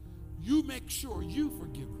says, you make sure you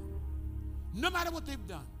forgive them, no matter what they've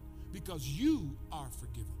done, because you are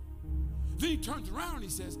forgiven. Then he turns around and he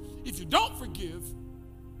says, if you don't forgive,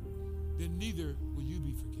 then neither will you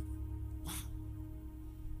be forgiven. Wow.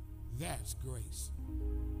 That's grace.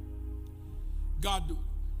 God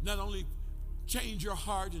not only change your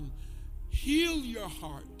heart and heal your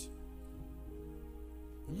heart.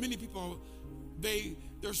 Many people,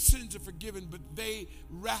 their sins are forgiven, but they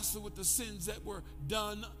wrestle with the sins that were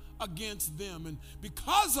done against them. And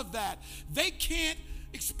because of that, they can't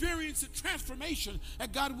experience the transformation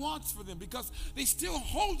that God wants for them, because they still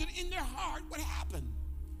hold it in their heart what happened.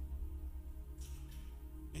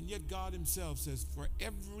 And yet God himself says, for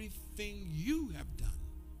everything you have done,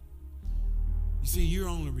 You see, you're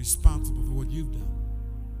only responsible for what you've done.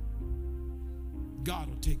 God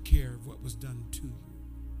will take care of what was done to you.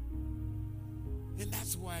 And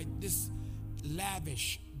that's why this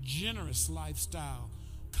lavish, generous lifestyle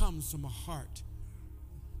comes from a heart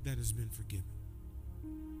that has been forgiven.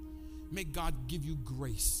 May God give you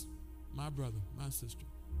grace, my brother, my sister.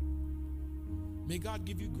 May God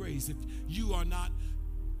give you grace if you are not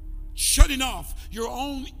shutting off your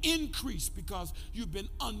own increase because you've been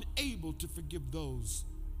unable to forgive those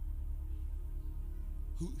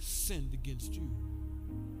who sinned against you.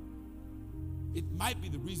 It might be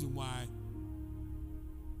the reason why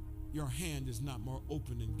your hand is not more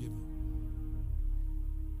open and giving.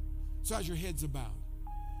 So as your heads are bowed,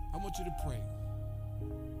 I want you to pray.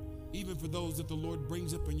 Even for those that the Lord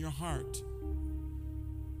brings up in your heart.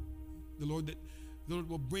 The Lord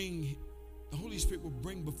will bring, the Holy Spirit will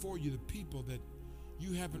bring before you the people that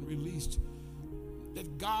you haven't released.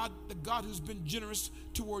 That God, the God who's been generous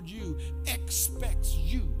toward you, expects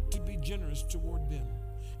you to be generous toward them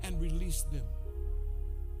and release them.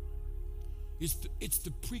 It's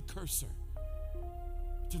the precursor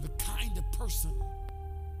to the kind of person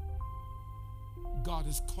God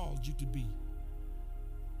has called you to be.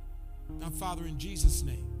 Now, Father, in Jesus'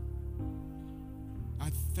 name,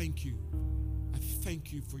 I thank you. I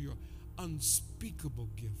thank you for your unspeakable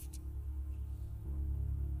gift.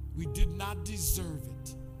 We did not deserve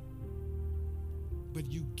it, but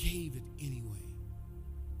you gave it anyway.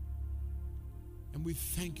 And we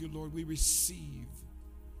thank you, Lord. We receive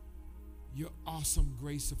your awesome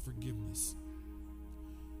grace of forgiveness.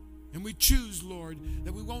 And we choose, Lord,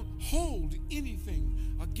 that we won't hold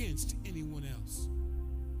anything against anyone else.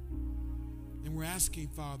 And we're asking,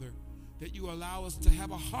 Father, that you allow us to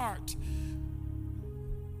have a heart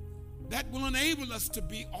that will enable us to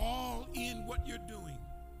be all in what you're doing.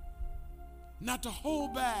 Not to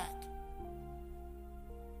hold back.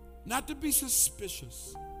 Not to be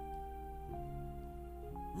suspicious.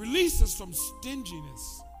 Release us from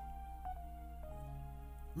stinginess.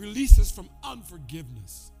 Release us from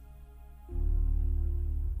unforgiveness.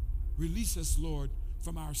 Release us, Lord,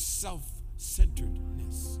 from our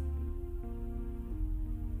self-centeredness.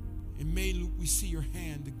 And may we see your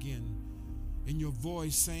hand again and your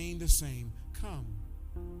voice saying the same, come,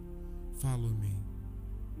 follow me.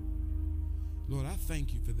 Lord, I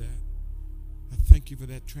thank you for that. I thank you for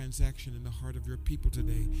that transaction in the heart of your people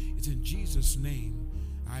today. It's in Jesus' name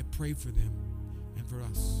I pray for them and for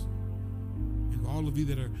us. And all of you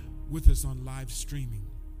that are with us on live streaming,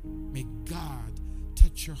 may God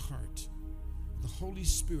touch your heart. The Holy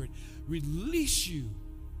Spirit release you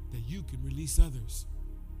that you can release others.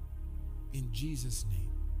 In Jesus' name.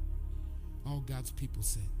 All God's people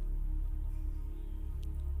said,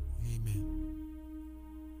 amen.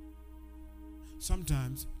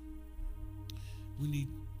 Sometimes we need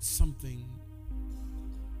something.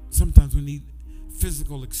 Sometimes we need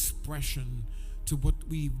physical expression to what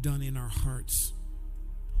we've done in our hearts.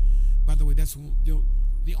 By the way, that's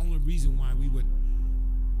the only reason why we would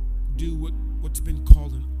do what's been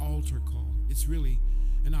called an altar call. It's really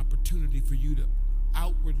an opportunity for you to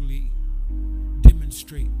outwardly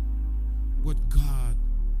demonstrate what God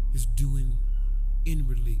is doing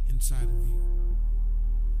inwardly inside of you.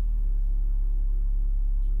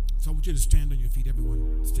 So I want you to stand on your feet,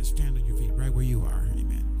 everyone. Just stand on your feet right where you are.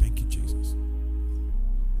 Amen. Thank you, Jesus.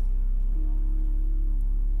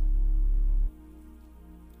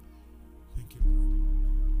 Thank you, Lord.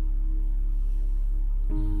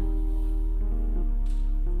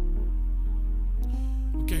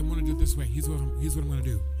 Okay, I want to do it this way. Here's what I'm going to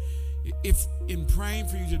do. If in praying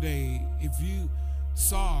for you today, if you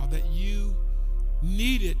saw that you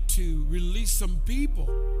needed to release some people,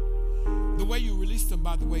 the way you release them,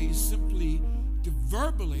 by the way, is simply to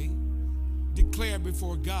verbally declare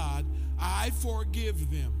before God, I forgive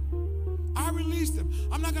them. I release them.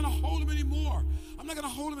 I'm not going to hold them anymore. I'm not going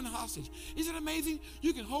to hold them in hostage. Isn't it amazing?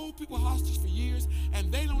 You can hold people hostage for years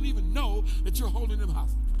and they don't even know that you're holding them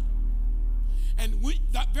hostage. And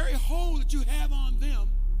that very hold that you have on them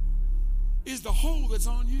is the hold that's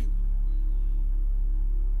on you.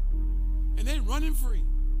 And they're running free.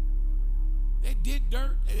 They did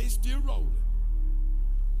dirt and they still rolling.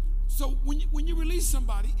 So when you release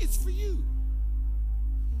somebody, it's for you.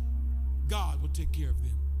 God will take care of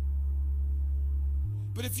them.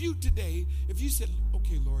 But if you said,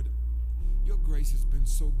 okay, Lord, your grace has been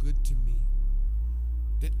so good to me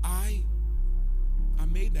that I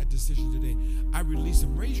made that decision today. I release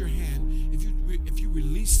them. Raise your hand if you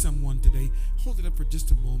release someone today. Hold it up for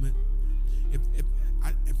just a moment.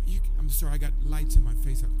 I'm sorry, I got lights in my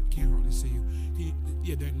face. I can't hardly see you.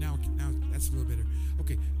 Yeah, there now that's a little better.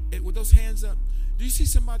 Okay, with those hands up, do you see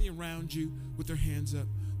somebody around you with their hands up?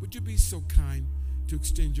 Would you be so kind to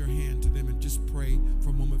extend your hand to them and just pray for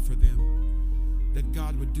a moment for them, that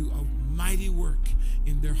God would do a mighty work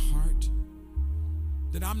in their heart?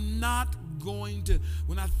 That I'm not going to,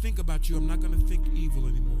 when I think about you, I'm not going to think evil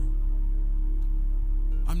anymore.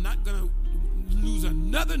 I'm not going to lose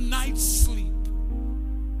another night's sleep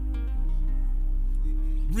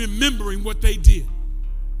remembering what they did.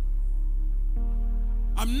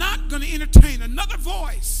 I'm not going to entertain another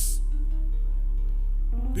voice,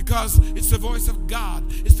 because it's the voice of God.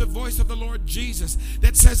 It's the voice of the Lord Jesus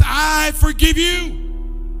that says, I forgive you.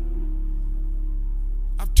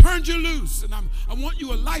 I've turned you loose, and I want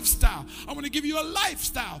you a lifestyle. I want to give you a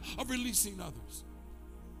lifestyle of releasing others.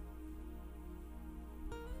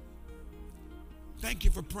 Thank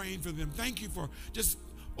you for praying for them. Thank you for just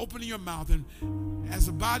opening your mouth and as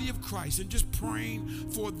a body of Christ and just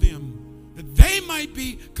praying for them, that they might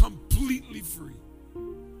be completely free.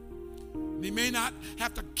 They may not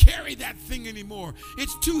have to carry that thing anymore.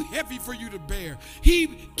 It's too heavy for you to bear. He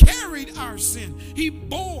carried our sin. He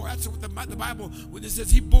bore. That's what the Bible, when it says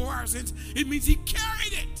he bore our sins, it means he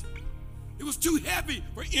carried it. It was too heavy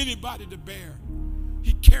for anybody to bear.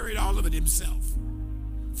 He carried all of it himself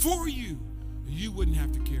for you. You wouldn't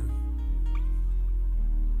have to carry it.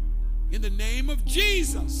 In the name of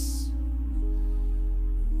Jesus,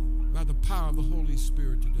 by the power of the Holy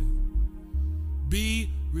Spirit today, be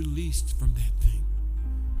released from that thing,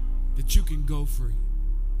 that you can go free,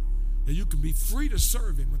 that you can be free to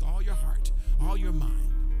serve him with all your heart, all your mind,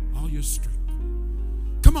 all your strength.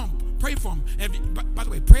 Come on, pray for them. And by the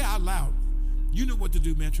way, pray out loud. You know what to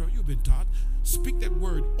do, Metro. You've been taught. Speak that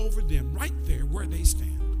word over them right there where they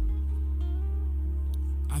stand.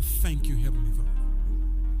 I thank you, Heavenly Father.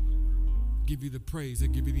 Give you the praise, I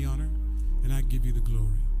give you the honor, and I give you the glory.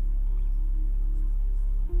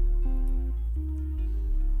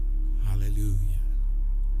 Hallelujah.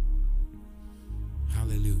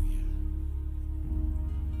 Hallelujah.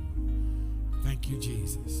 Thank you,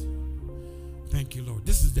 Jesus. Thank you, Lord.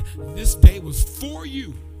 This day was for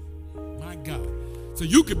you, my God, so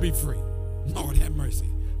you could be free. Lord, have mercy.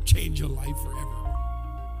 Change your life forever.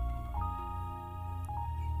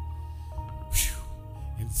 Whew.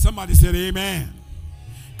 And somebody said, amen.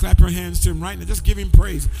 Clap your hands to him right now. Just give him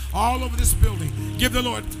praise all over this building. Give the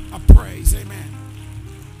Lord a praise. Amen.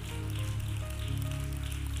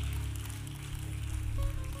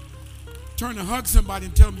 Turn to hug somebody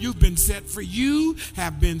and tell them you've been set free. You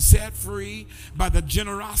have been set free by the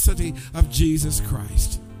generosity of Jesus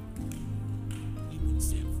Christ. You've been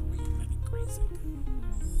set free by the grace of God.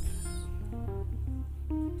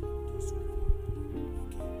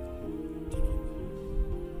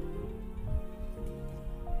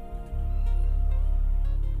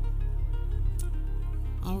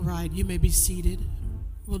 All right, you may be seated.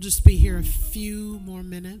 We'll just be here a few more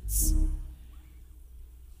minutes.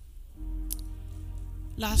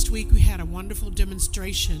 Last week we had a wonderful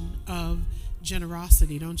demonstration of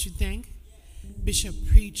generosity, don't you think? Bishop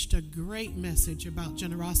preached a great message about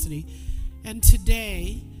generosity, and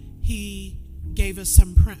today he gave us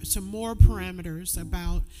some more parameters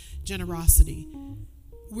about generosity.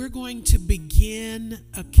 We're going to begin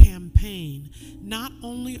a campaign. Not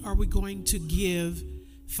only are we going to give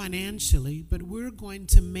financially, but we're going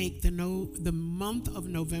to make the month of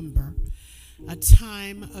November a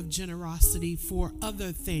time of generosity for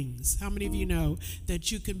other things. How many of you know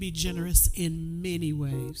that you can be generous in many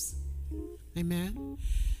ways? Amen.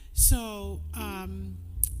 So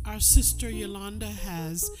our sister Yolanda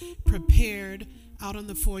has prepared out on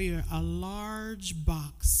the foyer a large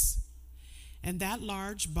box, and that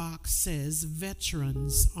large box says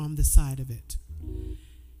veterans on the side of it.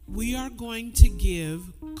 We are going to give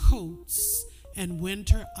coats and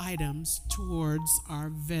winter items towards our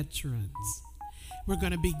veterans. We're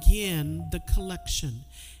going to begin the collection,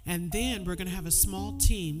 and then we're going to have a small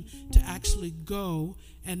team to actually go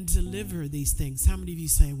and deliver these things. How many of you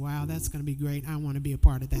say, wow, that's going to be great, I want to be a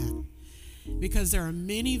part of that? Because there are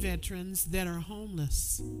many veterans that are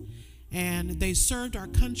homeless, and they served our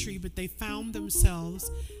country, but they found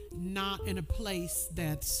themselves not in a place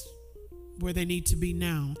that's where they need to be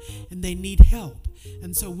now, and they need help.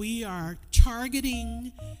 And so we are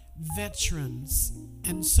targeting veterans.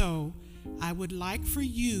 And so I would like for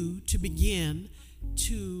you to begin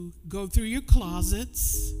to go through your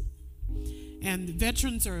closets. And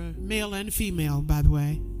veterans are male and female, by the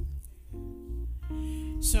way.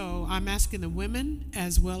 So I'm asking the women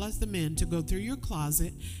as well as the men to go through your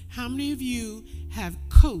closet. How many of you have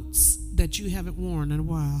coats that you haven't worn in a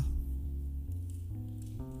while?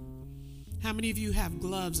 How many of you have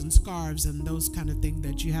gloves and scarves and those kind of things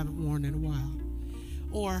that you haven't worn in a while?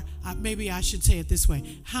 Or maybe I should say it this way.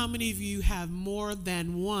 How many of you have more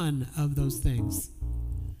than one of those things?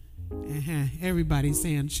 Everybody's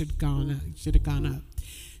hand should have gone up.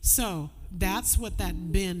 So that's what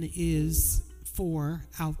that bin is for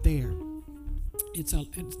out there. It's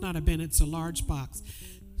not a bin, it's a large box.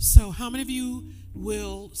 So how many of you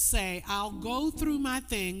will say, I'll go through my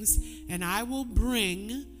things and I will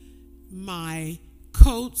bring my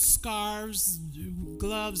coats, scarves,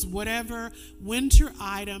 gloves, whatever winter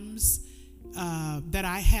items that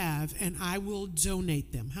I have, and I will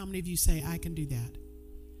donate them? How many of you say I can do that?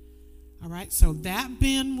 All right, so that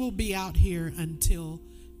bin will be out here until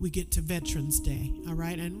we get to Veterans Day. All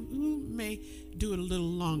right, and we may do it a little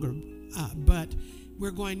longer, but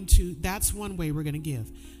that's one way we're going to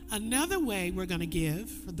give. Another way we're going to give,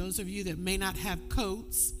 for those of you that may not have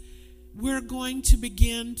coats, we're going to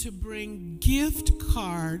begin to bring gift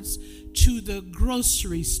cards to the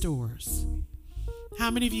grocery stores. How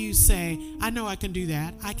many of you say, I know I can do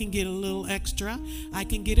that. I can get a little extra. I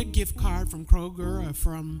can get a gift card from Kroger or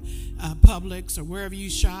from Publix or wherever you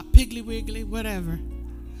shop, Piggly Wiggly, whatever.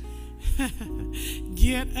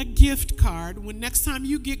 Get a gift card. When next time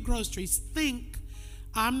you get groceries, think,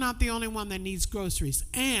 I'm not the only one that needs groceries.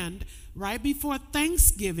 And right before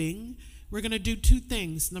Thanksgiving, we're going to do two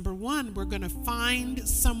things. Number one, we're going to find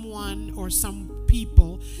someone or some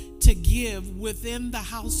people to give within the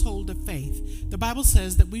household of faith. The Bible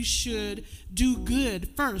says that we should do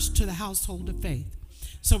good first to the household of faith.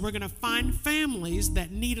 So we're going to find families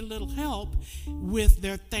that need a little help with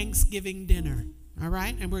their Thanksgiving dinner. All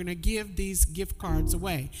right, and we're going to give these gift cards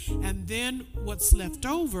away. And then what's left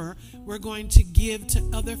over, we're going to give to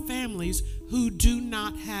other families who do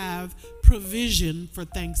not have provision for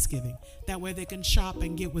Thanksgiving. That way they can shop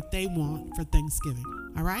and get what they want for Thanksgiving.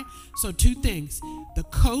 All right, so two things: the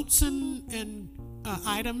coats and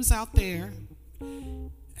items out there,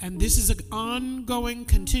 and this is an ongoing,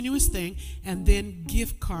 continuous thing, and then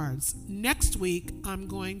gift cards. Next week, I'm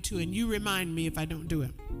going to, and you remind me if I don't do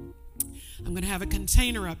it, I'm going to have a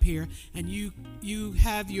container up here, and you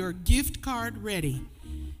have your gift card ready.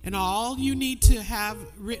 And all you need to have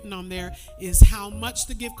written on there is how much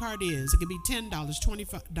the gift card is. It could be $10,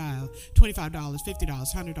 $25,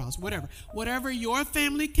 $50, $100, whatever. Whatever your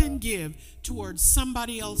family can give towards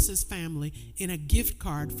somebody else's family in a gift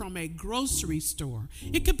card from a grocery store.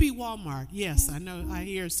 It could be Walmart. Yes, I know. I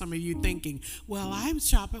hear some of you thinking, well, I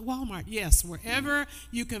shop at Walmart. Yes, wherever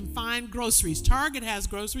you can find groceries. Target has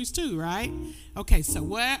groceries too, right? Okay, so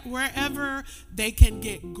wherever they can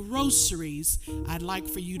get groceries, I'd like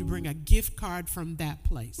for you to bring a gift card from that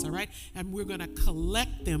place, all right? And we're going to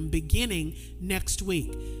collect them beginning next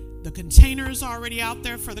week. The container is already out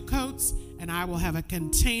there for the coats, and I will have a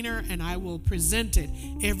container, and I will present it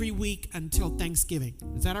every week until Thanksgiving.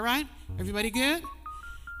 Is that all right? Everybody good?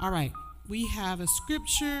 All right. We have a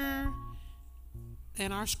scripture,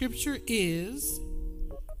 and our scripture is...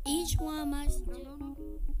 Each one must do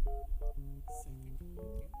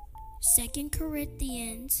 2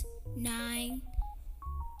 Corinthians 9:7.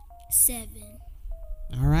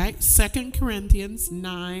 All right, 2 Corinthians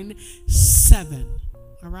 9:7.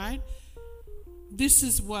 All right, this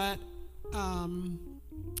is what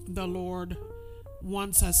the Lord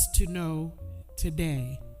wants us to know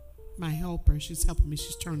today. My helper, she's helping me.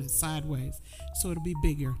 She's turning it sideways so it'll be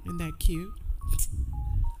bigger. Isn't that cute?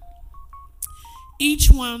 Each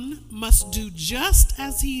one must do just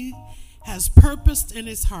as he has purposed in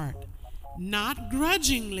his heart, not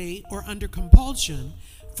grudgingly or under compulsion,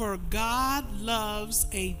 for God loves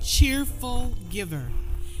a cheerful giver.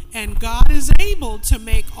 And God is able to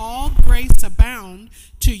make all grace abound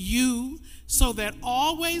to you, so that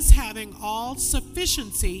always having all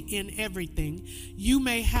sufficiency in everything, you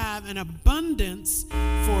may have an abundance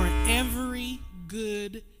for every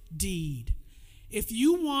good deed. If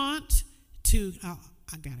you want to, I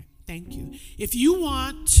got it. Thank you. If you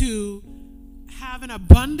want to have an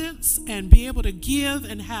abundance and be able to give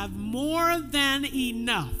and have more than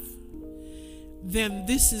enough, then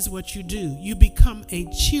this is what you do. You become a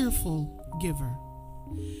cheerful giver.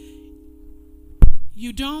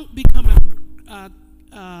 You don't become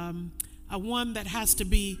a one that has to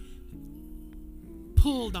be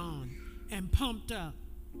pulled on and pumped up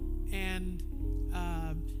and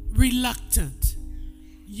reluctant.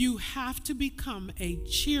 You have to become a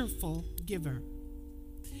cheerful giver.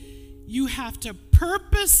 You have to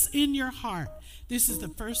purpose in your heart. This is the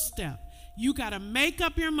first step. You got to make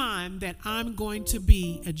up your mind that I'm going to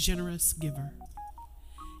be a generous giver.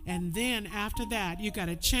 And then after that, you got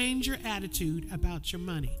to change your attitude about your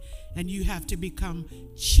money. And you have to become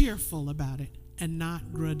cheerful about it and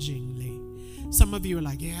not grudgingly. Some of you are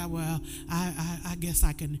like, yeah, well, I guess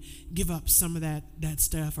I can give up some of that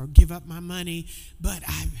stuff or give up my money. But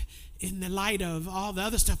in the light of all the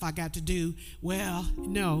other stuff I got to do, well,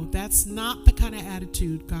 no, that's not the kind of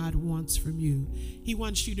attitude God wants from you. He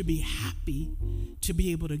wants you to be happy to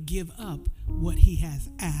be able to give up what he has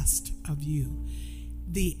asked of you.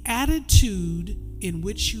 The attitude in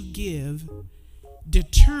which you give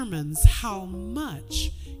determines how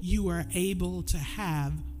much you are able to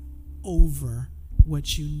have over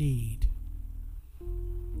what you need.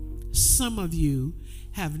 Some of you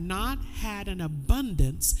have not had an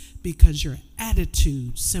abundance because your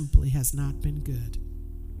attitude simply has not been good.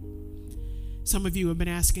 Some of you have been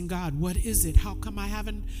asking God, what is it? How come I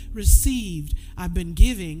haven't received? I've been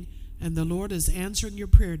giving, and the Lord is answering your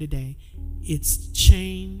prayer today. It's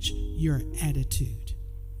change your attitude.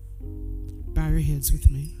 Bow your heads with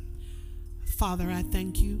me. Father, I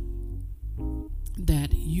thank you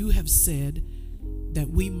that you have said that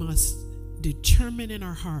we must determine in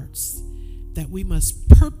our hearts, that we must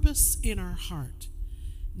purpose in our heart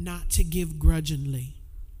not to give grudgingly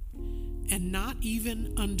and not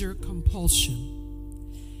even under compulsion,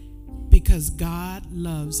 because God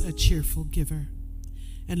loves a cheerful giver.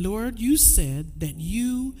 And Lord, you said that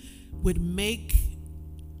you would make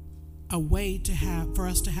a way to have, for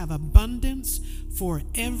us to have abundance for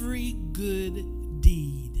every good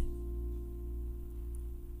deed.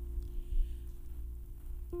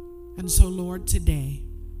 And so, Lord, today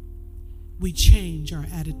we change our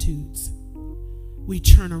attitudes. We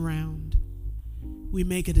turn around. We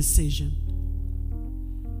make a decision.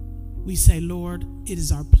 We say, Lord, it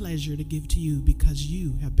is our pleasure to give to you because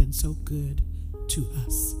you have been so good to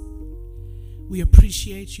us. We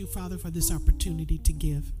appreciate you, Father, for this opportunity to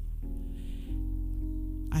give.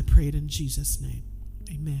 I pray it in Jesus' name.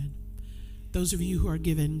 Amen. Those of you who are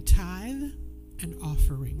giving tithe and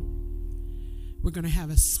offering, we're going to have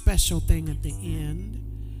a special thing at the end.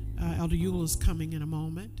 Elder Ewell is coming in a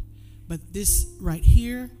moment. But this right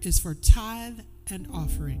here is for tithe and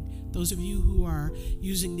offering. Those of you who are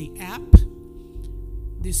using the app,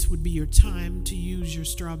 this would be your time to use your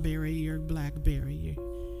strawberry, your blackberry,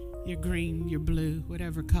 your green, your blue,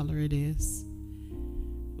 whatever color it is,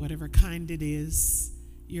 whatever kind it is.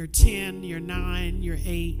 Your 10, your 9, your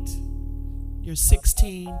 8, your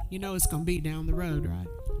 16. You know it's going to be down the road, right?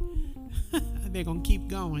 They're going to keep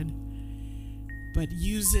going. But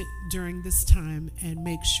use it during this time and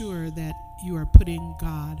make sure that you are putting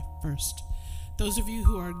God first. Those of you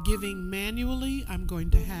who are giving manually, I'm going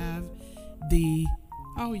to have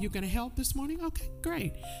oh, you're going to help this morning? Okay,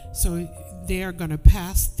 great. So they are going to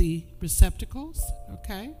pass the receptacles,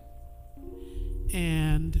 okay?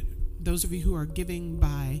 And those of you who are giving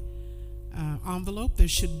by envelope, there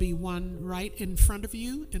should be one right in front of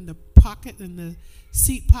you in the pocket, in the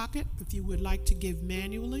seat pocket, if you would like to give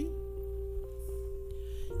manually.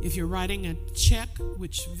 If you're writing a check,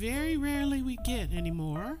 which very rarely we get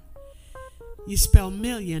anymore, you spell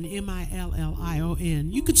million,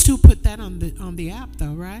 M-I-L-L-I-O-N. You could still put that on the app,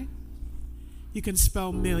 though, right? You can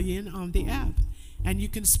spell million on the app. And you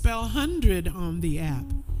can spell 100 on the app.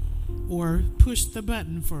 Or push the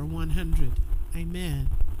button for 100. Amen.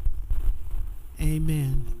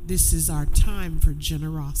 Amen. This is our time for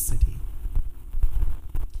generosity.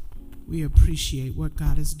 We appreciate what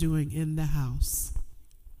God is doing in the house.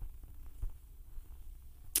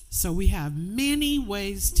 So we have many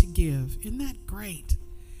ways to give. Isn't that great?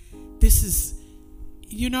 This is,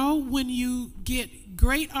 when you get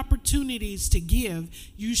great opportunities to give,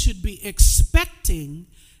 you should be expecting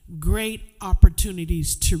great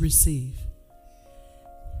opportunities to receive.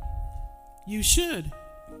 You should.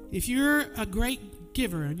 If you're a great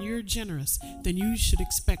giver and you're generous, then you should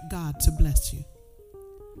expect God to bless you.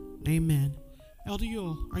 Amen. Elder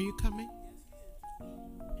Ewell, are you coming?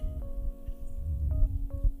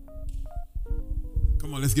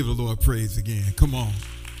 Come on, let's give the Lord praise again. Come on.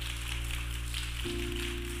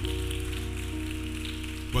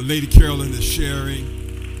 What Lady Carolyn is sharing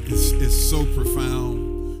is so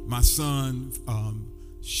profound. My son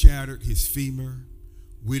shattered his femur.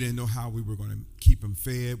 We didn't know how we were going to keep him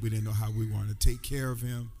fed. We didn't know how we were going to take care of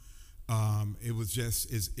him. It was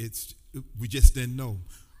just, we just didn't know.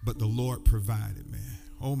 But the Lord provided, man.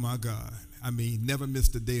 Oh, my God. I mean, never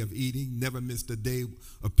missed a day of eating, never missed a day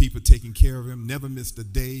of people taking care of him, never missed a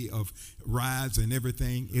day of rides and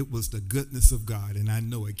everything. It was the goodness of God, and I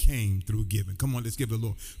know it came through giving. Come on, let's give the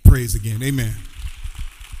Lord praise again. Amen.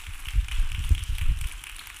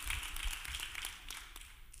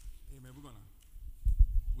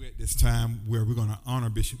 We're at this time where we're going to honor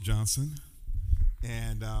Bishop Johnson.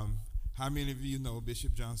 And how many of you know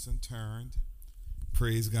Bishop Johnson turned,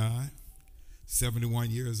 praise God, 71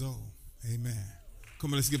 years old? Amen.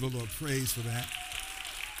 Come on, let's give a little praise for that.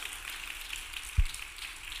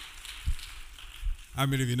 How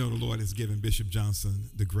many of you know the Lord has given Bishop Johnson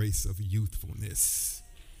the grace of youthfulness?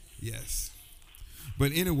 Yes.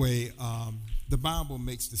 But anyway, the Bible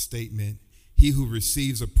makes the statement, he who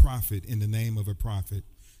receives a prophet in the name of a prophet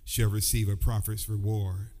shall receive a prophet's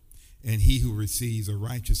reward. And he who receives a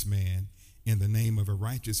righteous man in the name of a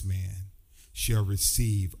righteous man shall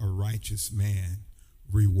receive a righteous man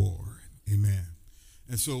reward. Amen.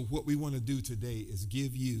 And so what we want to do today is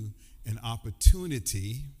give you an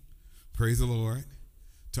opportunity, praise the Lord,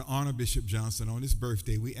 to honor Bishop Johnson on his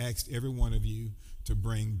birthday. We asked every one of you to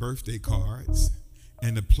bring birthday cards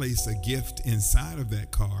and to place a gift inside of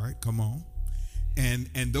that card. Come on.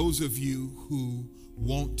 And those of you who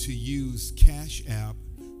want to use Cash App,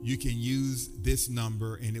 you can use this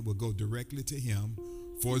number and it will go directly to him,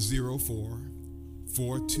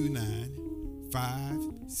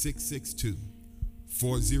 404-429-5662.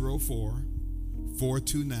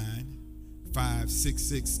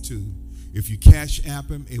 404-429-5662. If you Cash App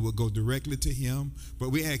him, it will go directly to him. But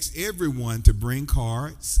we ask everyone to bring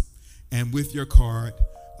cards, and with your card,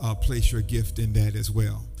 place your gift in that as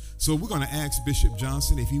well. So we're going to ask Bishop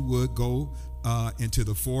Johnson if he would go into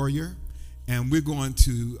the foyer, and we're going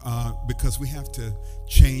to, because we have to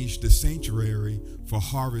change the sanctuary for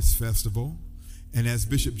Harvest Festival. And as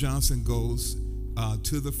Bishop Johnson goes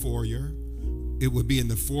to the foyer, it will be in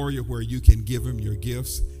the foyer where you can give him your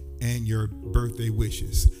gifts and your birthday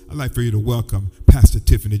wishes. I'd like for you to welcome Pastor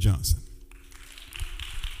Tiffany Johnson.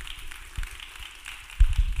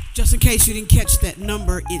 Just in case you didn't catch that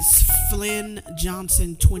number, it's Flynn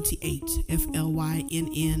Johnson 28,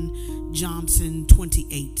 FLYNN Johnson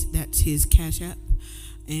 28. That's his Cash App.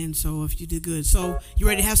 And so if you did good. So you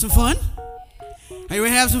ready to have some fun? Are you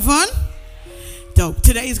ready to have some fun? Dope.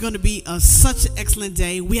 Today is going to be such an excellent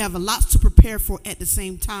day. We have a lot to prepare for at the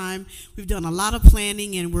same time. We've done a lot of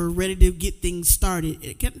planning and we're ready to get things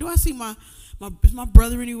started. Do I see is my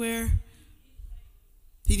brother anywhere?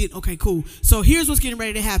 He did. Okay, cool. So here's what's getting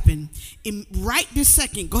ready to happen. Right this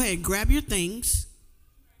second, go ahead and grab your things.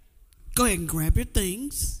 Go ahead and grab your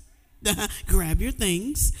things. Grab your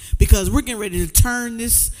things, because we're getting ready to turn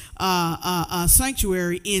this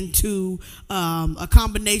sanctuary into a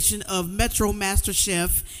combination of Metro Master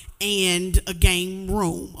Chef and a game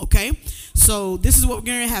room. Okay, so this is what's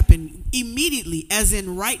going to happen immediately, as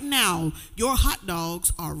in right now. Your hot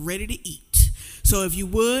dogs are ready to eat. So if you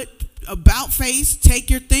would, about face, take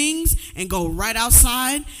your things and go right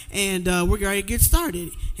outside, and we're ready to get started.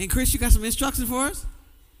 And Chris, you got some instructions for us?